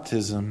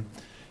 Baptism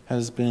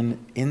has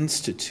been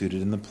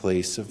instituted in the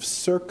place of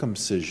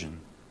circumcision.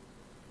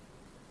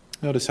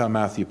 Notice how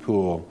Matthew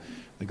Poole,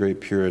 the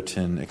great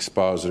Puritan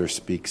expositor,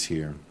 speaks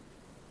here.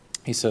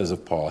 He says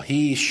of Paul,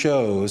 he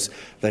shows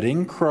that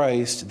in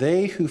Christ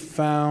they who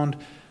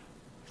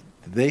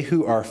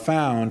are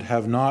found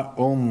have not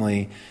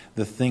only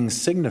the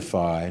things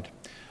signified,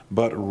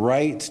 but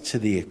right to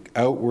the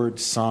outward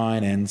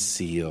sign and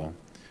seal,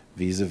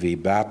 vis-a-vis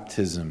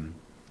baptism.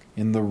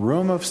 In the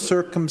room of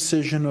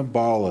circumcision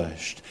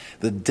abolished,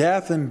 the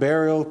death and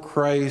burial of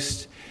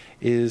Christ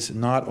is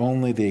not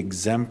only the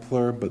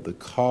exemplar, but the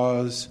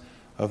cause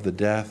of the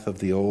death of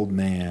the old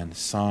man,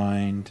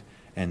 signed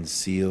and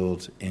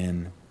sealed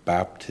in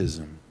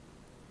baptism.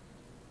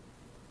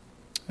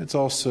 It's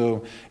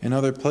also in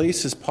other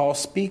places Paul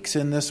speaks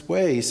in this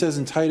way. He says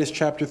in Titus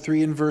chapter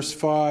 3 and verse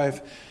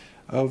 5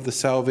 of the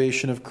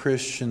salvation of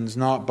Christians,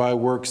 not by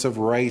works of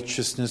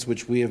righteousness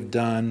which we have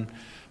done,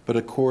 but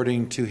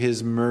according to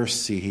his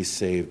mercy he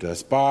saved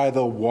us, by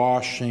the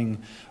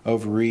washing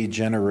of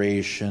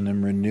regeneration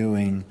and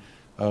renewing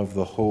of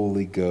the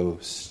Holy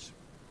Ghost.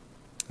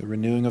 The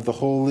renewing of the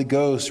Holy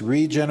Ghost,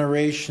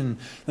 regeneration,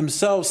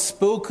 themselves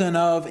spoken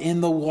of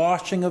in the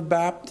washing of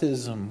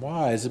baptism.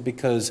 Why? Is it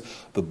because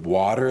the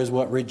water is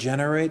what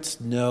regenerates?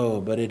 No,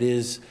 but it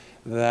is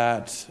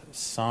that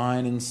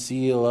sign and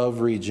seal of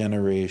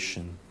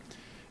regeneration.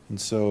 And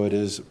so it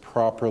is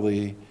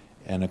properly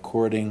and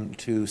according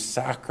to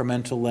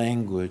sacramental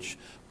language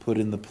put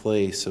in the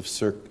place of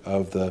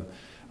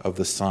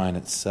the sign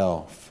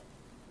itself.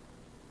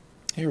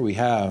 Here we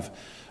have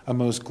a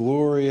most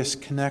glorious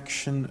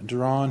connection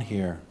drawn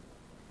here.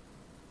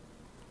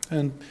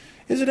 And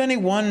is it any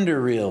wonder,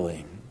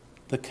 really,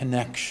 the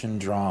connection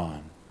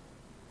drawn?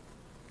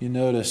 You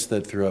notice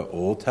that throughout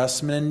Old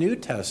Testament and New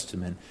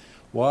Testament,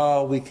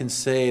 while we can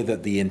say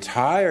that the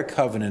entire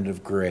covenant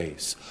of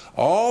grace,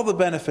 all the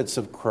benefits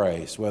of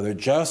Christ, whether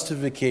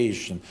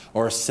justification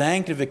or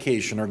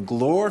sanctification or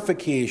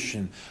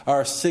glorification,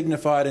 are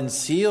signified and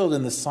sealed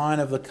in the sign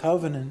of the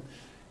covenant,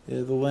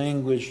 the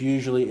language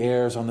usually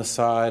errs on the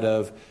side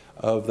of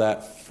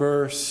that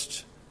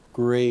first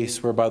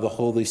grace whereby the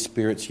Holy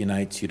Spirit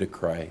unites you to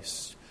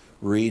Christ,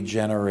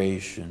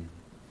 regeneration.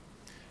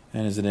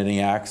 And is it any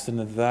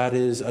accident that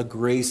is a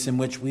grace in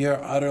which we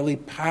are utterly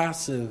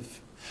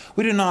passive?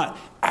 We do not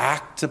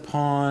act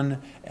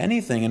upon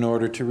anything in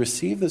order to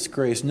receive this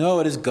grace. No,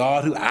 it is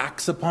God who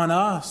acts upon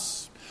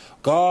us.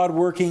 God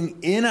working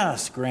in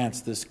us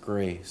grants this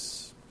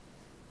grace.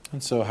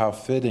 And so how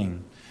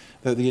fitting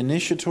that the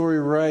initiatory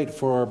rite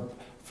for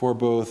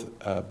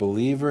both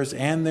believers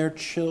and their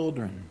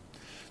children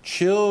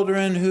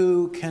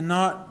who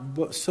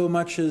cannot so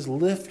much as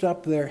lift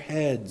up their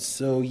heads,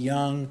 so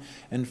young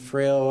and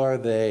frail are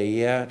they,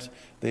 yet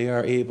they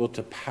are able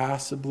to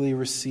passively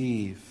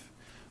receive,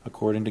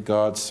 according to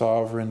God's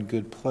sovereign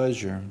good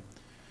pleasure,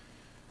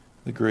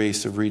 the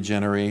grace of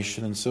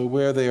regeneration. And so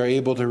where they are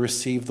able to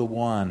receive the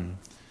one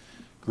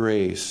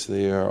grace,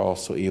 they are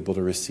also able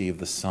to receive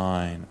the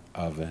sign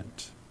of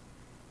it.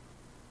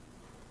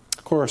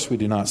 Of course, we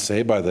do not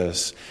say by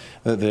this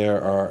that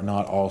there are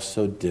not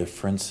also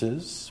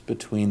differences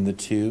between the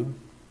two.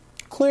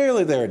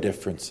 Clearly there are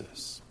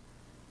differences.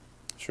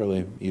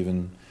 Surely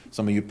even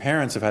some of you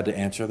parents have had to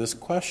answer this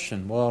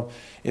question. Well,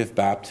 if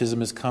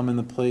baptism has come in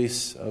the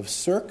place of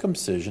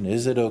circumcision,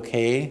 is it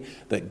okay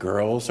that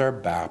girls are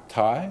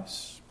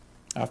baptized?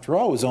 After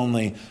all, it was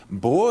only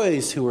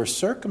boys who were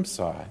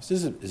circumcised.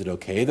 Is it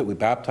okay that we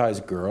baptize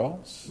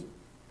girls?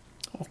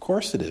 Well, of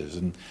course it is.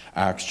 In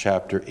Acts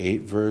chapter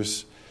 8,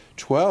 verse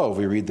 12,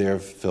 we read there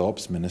of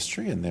Philip's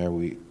ministry, and there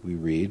we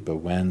read, "But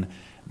when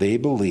they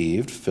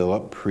believed,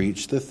 Philip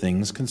preached the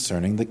things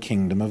concerning the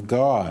kingdom of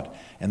God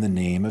and the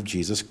name of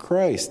Jesus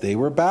Christ. They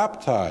were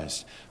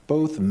baptized,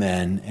 both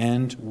men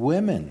and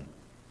women."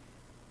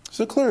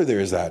 So clearly there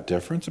is that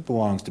difference. It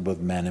belongs to both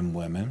men and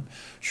women.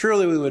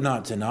 Surely we would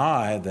not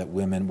deny that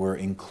women were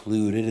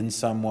included in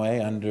some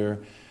way under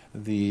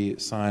the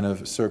sign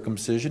of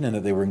circumcision, and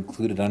that they were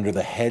included under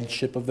the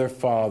headship of their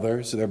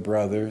fathers, their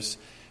brothers,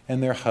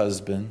 and their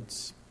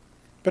husbands.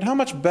 But how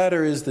much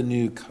better is the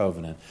new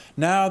covenant?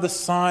 Now the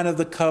sign of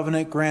the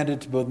covenant granted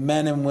to both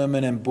men and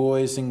women and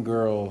boys and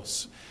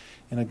girls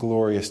in a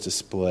glorious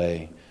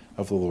display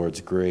of the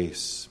Lord's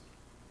grace.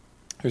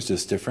 There's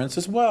this difference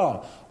as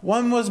well.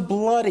 One was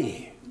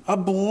bloody, a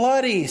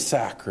bloody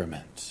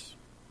sacrament.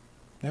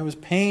 There was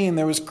pain,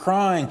 there was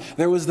crying,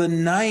 there was the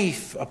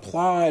knife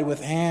applied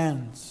with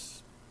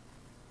hands.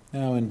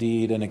 Now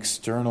indeed an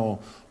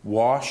external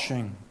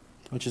washing,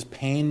 which is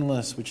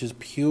painless, which is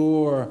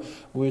pure,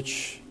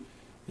 which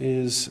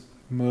is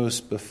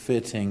most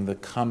befitting the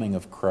coming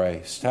of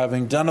Christ.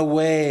 Having done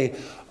away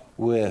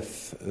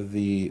with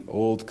the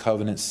old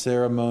covenant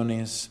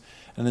ceremonies,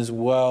 and as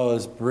well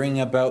as bring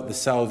about the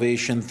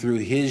salvation through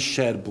his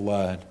shed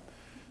blood,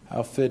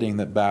 how fitting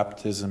that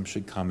baptism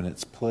should come in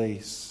its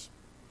place.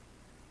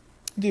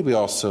 Indeed, we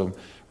also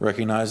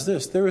recognize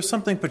this. There was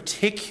something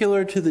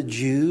particular to the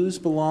Jews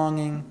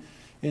belonging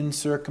in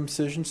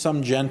circumcision.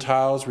 Some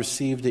Gentiles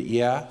received it,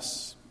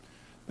 yes,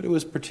 but it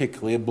was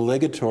particularly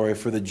obligatory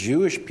for the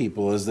Jewish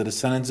people as the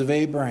descendants of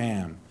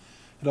Abraham.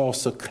 It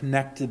also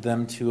connected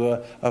them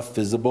to a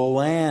visible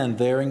land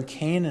there in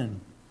Canaan.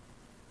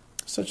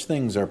 Such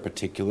things are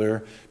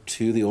particular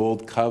to the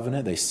Old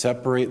Covenant. They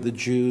separate the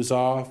Jews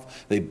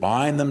off. They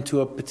bind them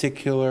to a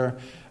particular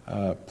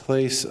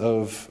place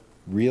of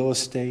real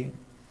estate.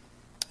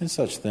 And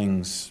such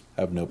things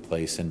have no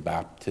place in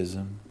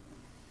baptism.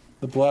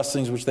 The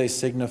blessings which they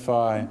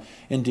signify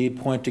indeed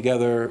point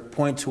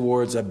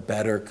towards a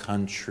better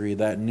country,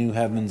 that new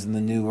heavens and the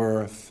new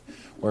earth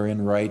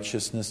wherein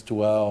righteousness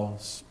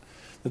dwells.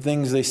 The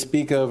things they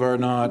speak of are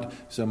not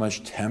so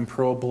much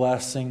temporal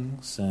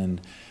blessings and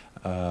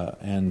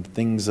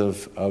things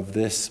of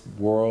this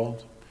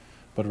world,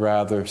 but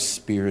rather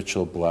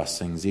spiritual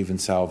blessings, even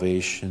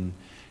salvation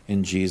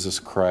in Jesus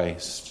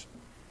Christ.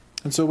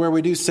 And so where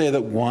we do say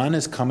that one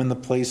has come in the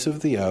place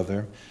of the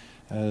other,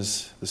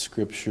 as the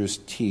Scriptures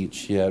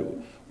teach, yet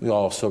we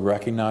also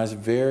recognize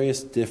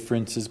various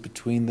differences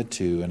between the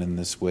two, and in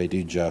this way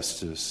do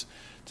justice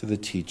to the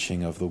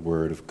teaching of the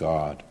Word of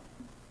God.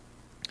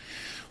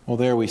 Well,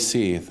 there we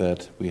see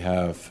that we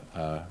have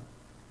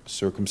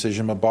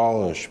circumcision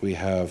abolished, we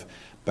have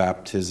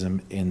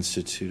baptism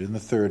instituted. In the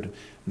third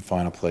and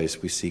final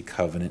place, we see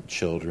covenant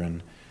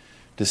children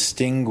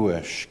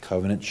distinguish.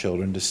 Covenant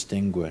children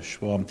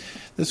distinguish. Well,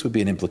 this would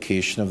be an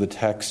implication of the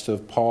text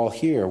of Paul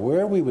here,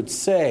 where we would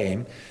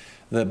say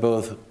that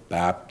both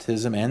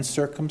baptism and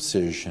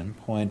circumcision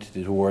point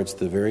towards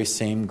the very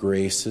same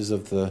graces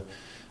of the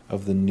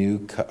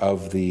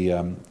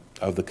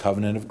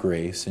covenant of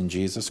grace in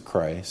Jesus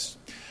Christ,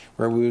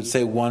 where we would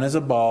say one is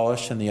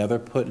abolished and the other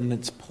put in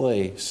its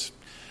place.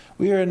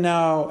 We are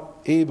now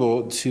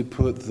able to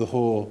put the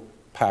whole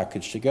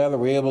package together.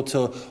 We're able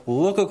to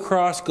look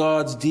across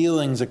God's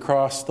dealings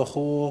across the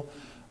whole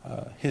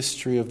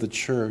history of the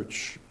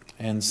church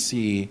and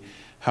see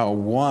how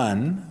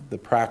the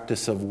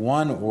practice of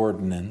one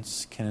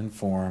ordinance can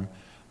inform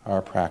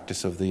our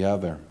practice of the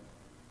other.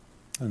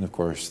 And of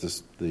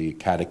course, the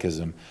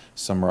Catechism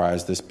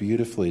summarized this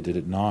beautifully, did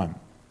it not?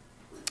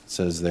 It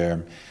says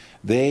there,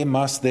 "They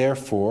must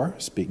therefore,"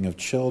 speaking of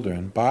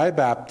children, "by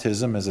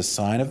baptism as a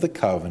sign of the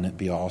covenant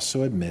be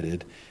also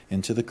admitted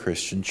into the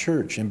Christian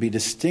church and be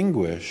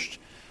distinguished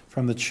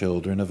from the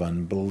children of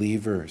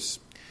unbelievers,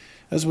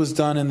 as was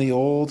done in the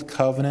old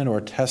covenant or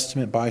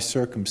testament by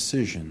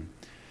circumcision,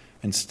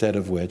 instead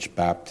of which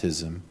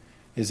baptism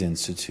is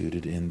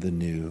instituted in the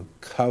new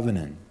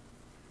covenant."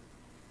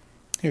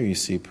 Here you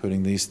see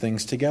putting these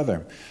things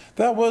together.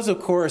 That was,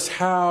 of course,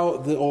 how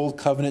the Old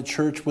Covenant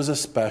church was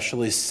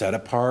especially set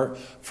apart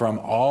from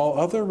all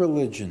other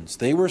religions.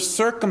 They were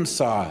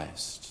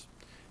circumcised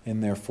in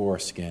their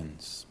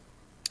foreskins.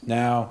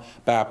 Now,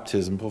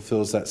 baptism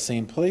fulfills that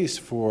same place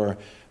for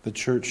the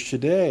church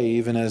today,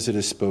 even as it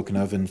is spoken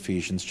of in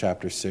Ephesians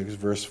chapter 6,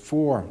 verse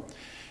 4.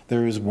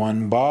 "There is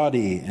one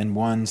body and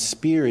one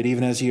Spirit,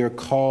 even as ye are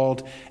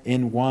called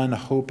in one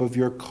hope of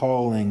your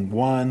calling,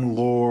 one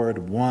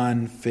Lord,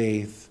 one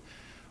faith,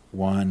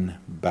 one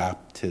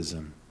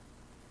baptism."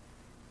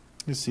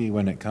 You see,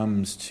 when it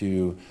comes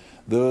to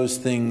those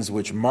things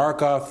which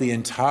mark off the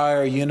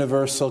entire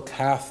universal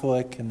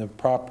Catholic, in the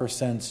proper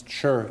sense,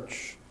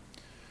 church,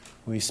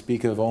 we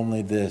speak of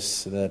only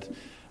this that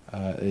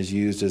is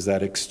used as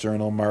that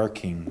external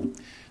marking,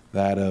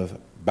 that of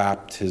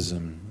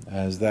baptism,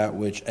 as that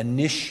which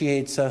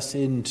initiates us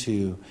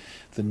into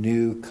the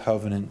new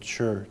covenant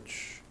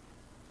church.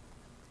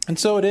 And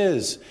so it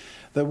is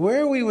that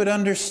where we would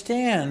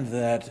understand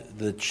that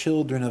the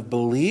children of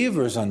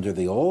believers under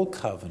the old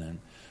covenant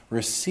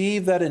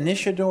receive that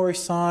initiatory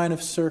sign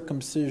of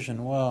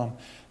circumcision, well,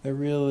 there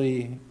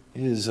really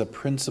is a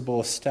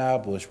principle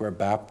established where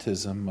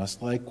baptism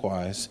must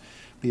likewise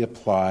be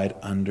applied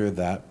under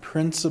that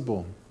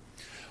principle.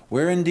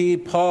 Where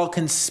indeed Paul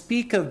can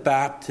speak of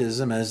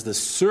baptism as the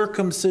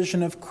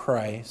circumcision of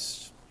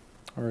Christ,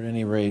 or at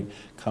any rate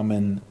come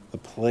in the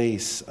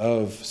place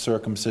of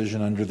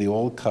circumcision under the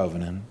old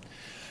covenant,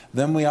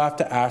 then we have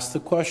to ask the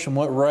question,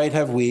 what right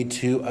have we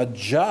to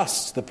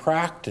adjust the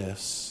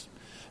practice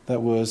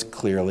that was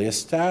clearly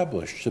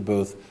established to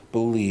both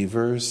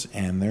believers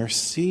and their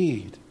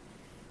seed?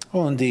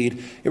 Well,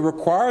 indeed, it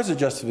requires a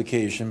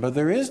justification, but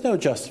there is no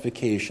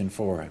justification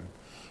for him.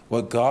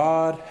 What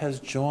God has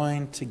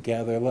joined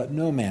together, let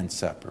no man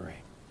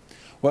separate.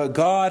 What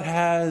God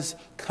has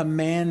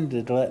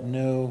commanded, let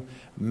no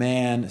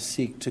man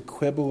seek to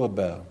quibble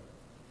about.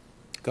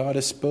 God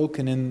has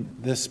spoken in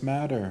this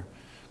matter,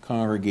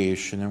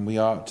 congregation, and we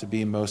ought to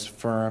be most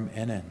firm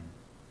in it.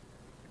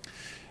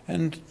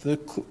 And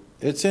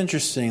it's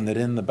interesting that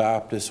in the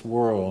Baptist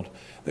world,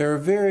 there are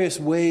various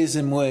ways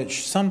in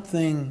which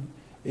something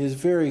is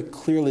very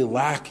clearly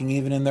lacking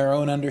even in their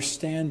own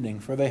understanding,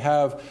 for they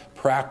have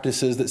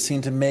practices that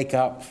seem to make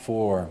up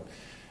for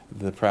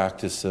the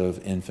practice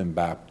of infant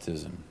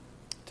baptism.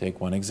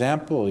 Take one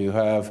example. You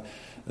have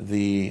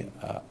the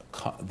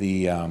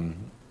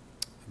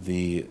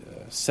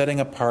setting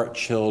apart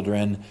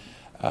children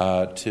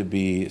to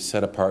be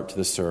set apart to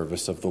the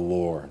service of the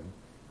Lord.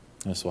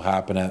 This will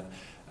happen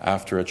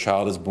after a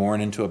child is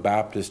born into a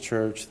Baptist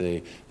church.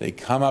 They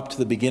come up to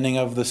the beginning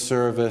of the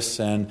service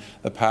and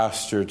the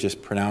pastor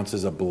just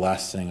pronounces a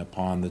blessing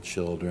upon the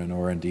children,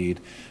 or indeed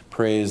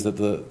prays that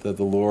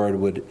the Lord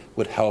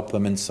would help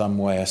them in some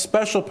way. A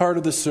special part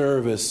of the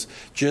service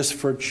just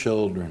for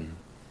children.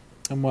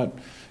 And what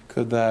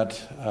could that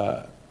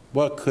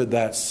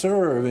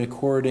serve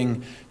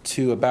according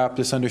to a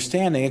Baptist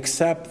understanding,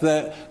 except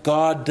that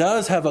God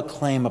does have a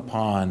claim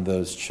upon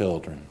those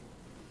children?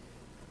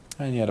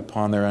 And yet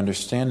upon their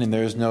understanding,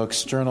 there is no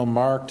external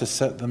mark to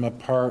set them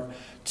apart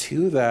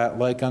to that,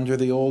 like under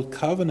the old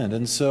covenant.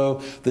 And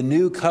so the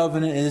new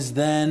covenant is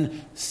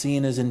then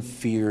seen as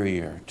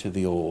inferior to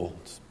the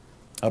old.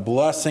 A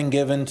blessing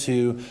given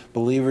to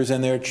believers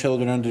and their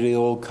children under the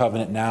old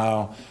covenant,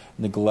 now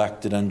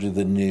neglected under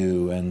the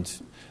new. And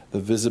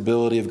the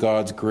visibility of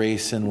God's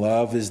grace and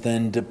love is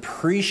then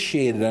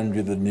depreciated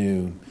under the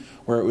new,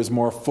 where it was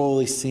more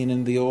fully seen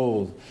in the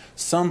old.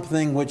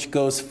 Something which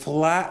goes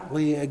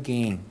flatly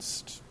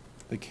against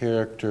the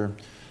character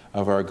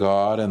of our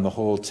God and the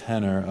whole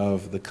tenor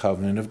of the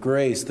covenant of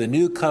grace. The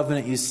new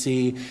covenant, you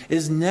see,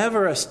 is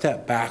never a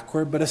step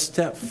backward, but a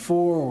step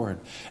forward.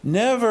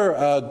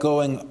 Never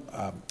going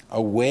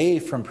away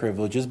from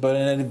privileges, but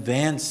an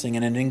advancing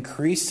and an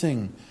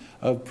increasing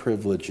of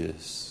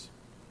privileges.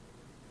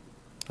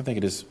 I think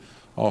it is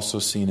also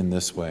seen in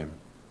this way,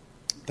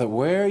 that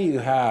where you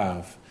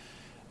have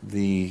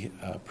the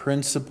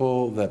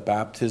principle that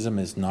baptism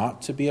is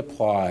not to be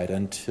applied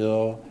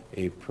until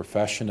a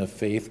profession of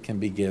faith can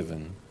be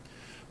given,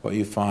 what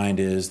you find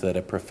is that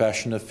a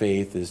profession of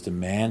faith is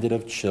demanded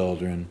of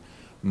children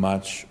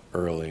much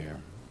earlier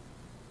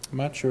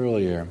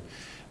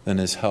than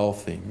is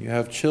healthy. You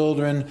have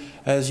children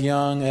as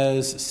young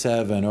as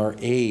 7 or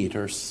 8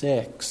 or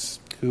 6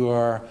 who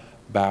are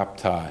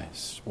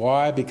baptized.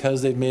 Why?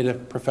 Because they've made a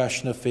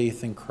profession of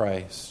faith in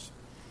Christ.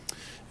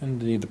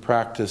 Indeed, the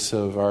practice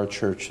of our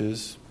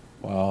churches,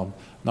 while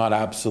not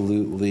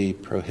absolutely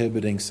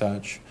prohibiting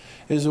such,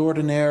 is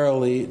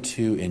ordinarily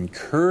to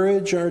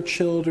encourage our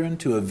children,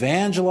 to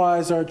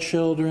evangelize our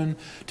children,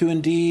 to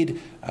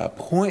indeed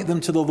point them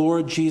to the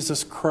Lord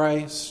Jesus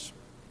Christ.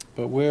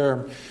 But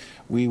where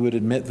we would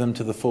admit them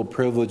to the full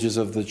privileges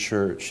of the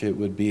church, it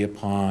would be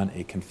upon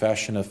a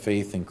confession of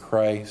faith in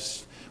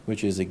Christ,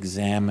 which is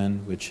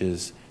examined, which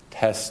is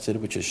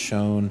tested, which is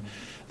shown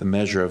the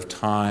measure of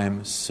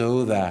time,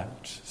 so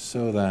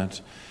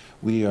that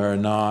we are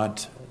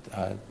not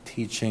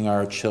teaching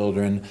our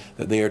children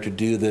that they are to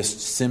do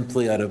this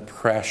simply out of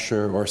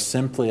pressure or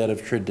simply out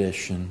of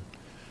tradition,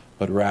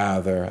 but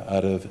rather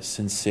out of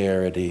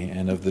sincerity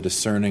and of the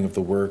discerning of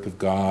the work of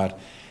God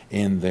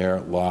in their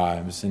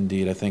lives.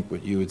 Indeed, I think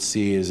what you would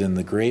see is in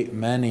the great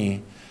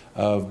many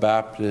of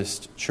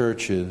Baptist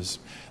churches,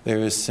 there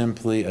is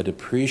simply a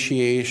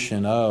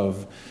depreciation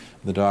of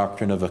the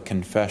doctrine of a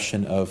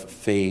confession of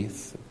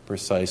faith,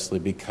 precisely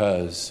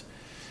because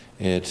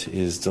it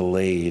is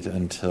delayed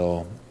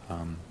until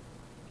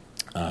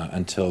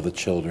the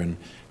children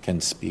can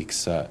speak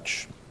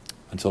such.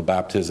 Until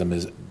baptism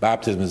is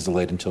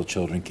delayed until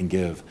children can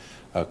give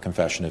a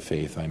confession of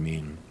faith, I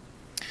mean.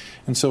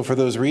 And so for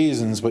those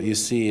reasons, what you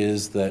see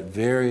is that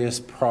various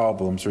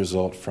problems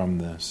result from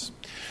this.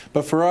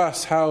 But for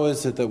us, how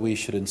is it that we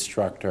should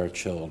instruct our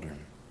children?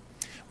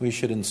 We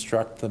should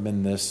instruct them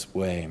in this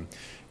way.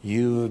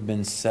 You have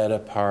been set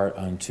apart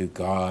unto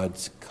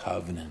God's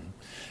covenant.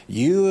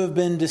 You have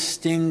been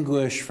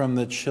distinguished from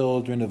the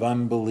children of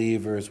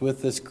unbelievers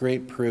with this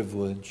great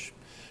privilege,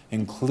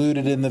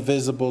 included in the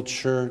visible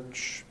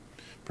church,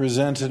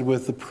 presented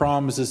with the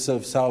promises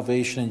of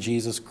salvation in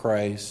Jesus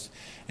Christ,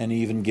 and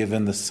even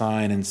given the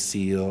sign and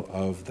seal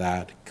of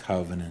that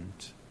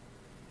covenant.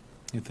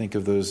 You think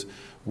of those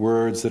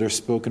words that are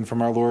spoken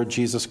from our Lord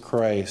Jesus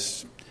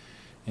Christ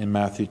in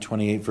Matthew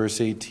 28,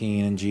 verse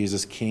 18, and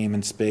Jesus came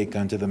and spake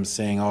unto them,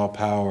 saying, All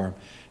power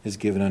is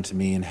given unto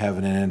me in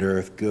heaven and in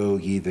earth. Go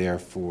ye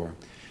therefore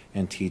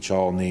and teach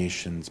all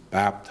nations,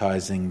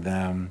 baptizing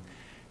them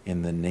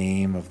in the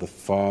name of the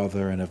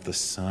Father and of the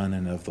Son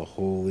and of the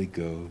Holy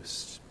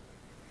Ghost.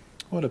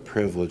 What a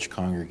privileged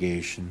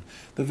congregation.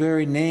 The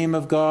very name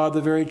of God,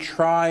 the very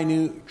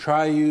triune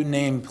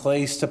name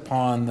placed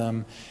upon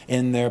them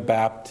in their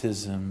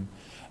baptism.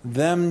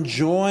 Them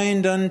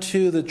joined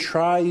unto the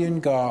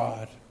triune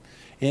God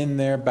in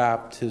their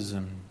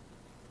baptism.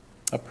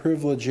 A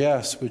privilege,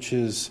 yes, which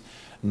is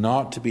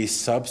not to be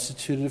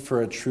substituted for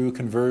a true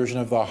conversion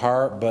of the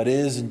heart, but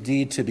is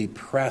indeed to be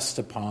pressed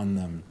upon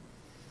them,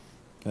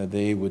 that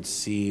they would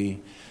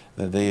see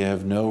that they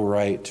have no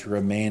right to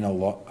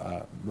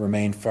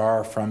remain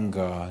far from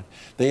God.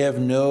 They have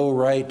no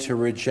right to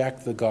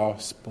reject the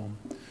gospel.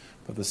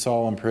 But the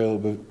solemn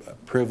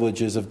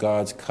privileges of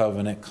God's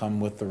covenant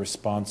come with the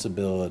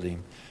responsibility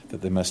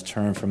that they must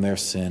turn from their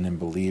sin and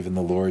believe in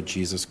the Lord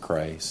Jesus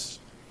Christ.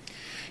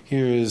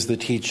 Here is the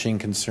teaching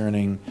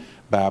concerning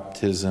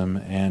baptism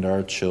and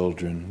our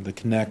children, the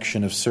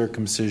connection of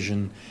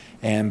circumcision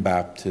and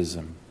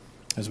baptism.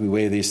 As we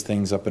weigh these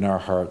things up in our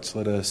hearts,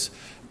 let us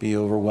be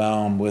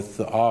overwhelmed with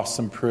the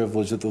awesome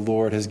privilege that the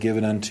Lord has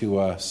given unto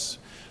us,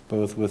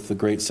 both with the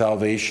great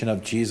salvation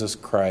of Jesus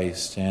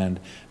Christ and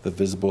the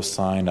visible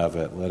sign of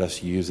it. Let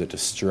us use it to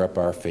stir up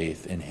our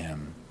faith in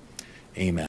Him. Amen.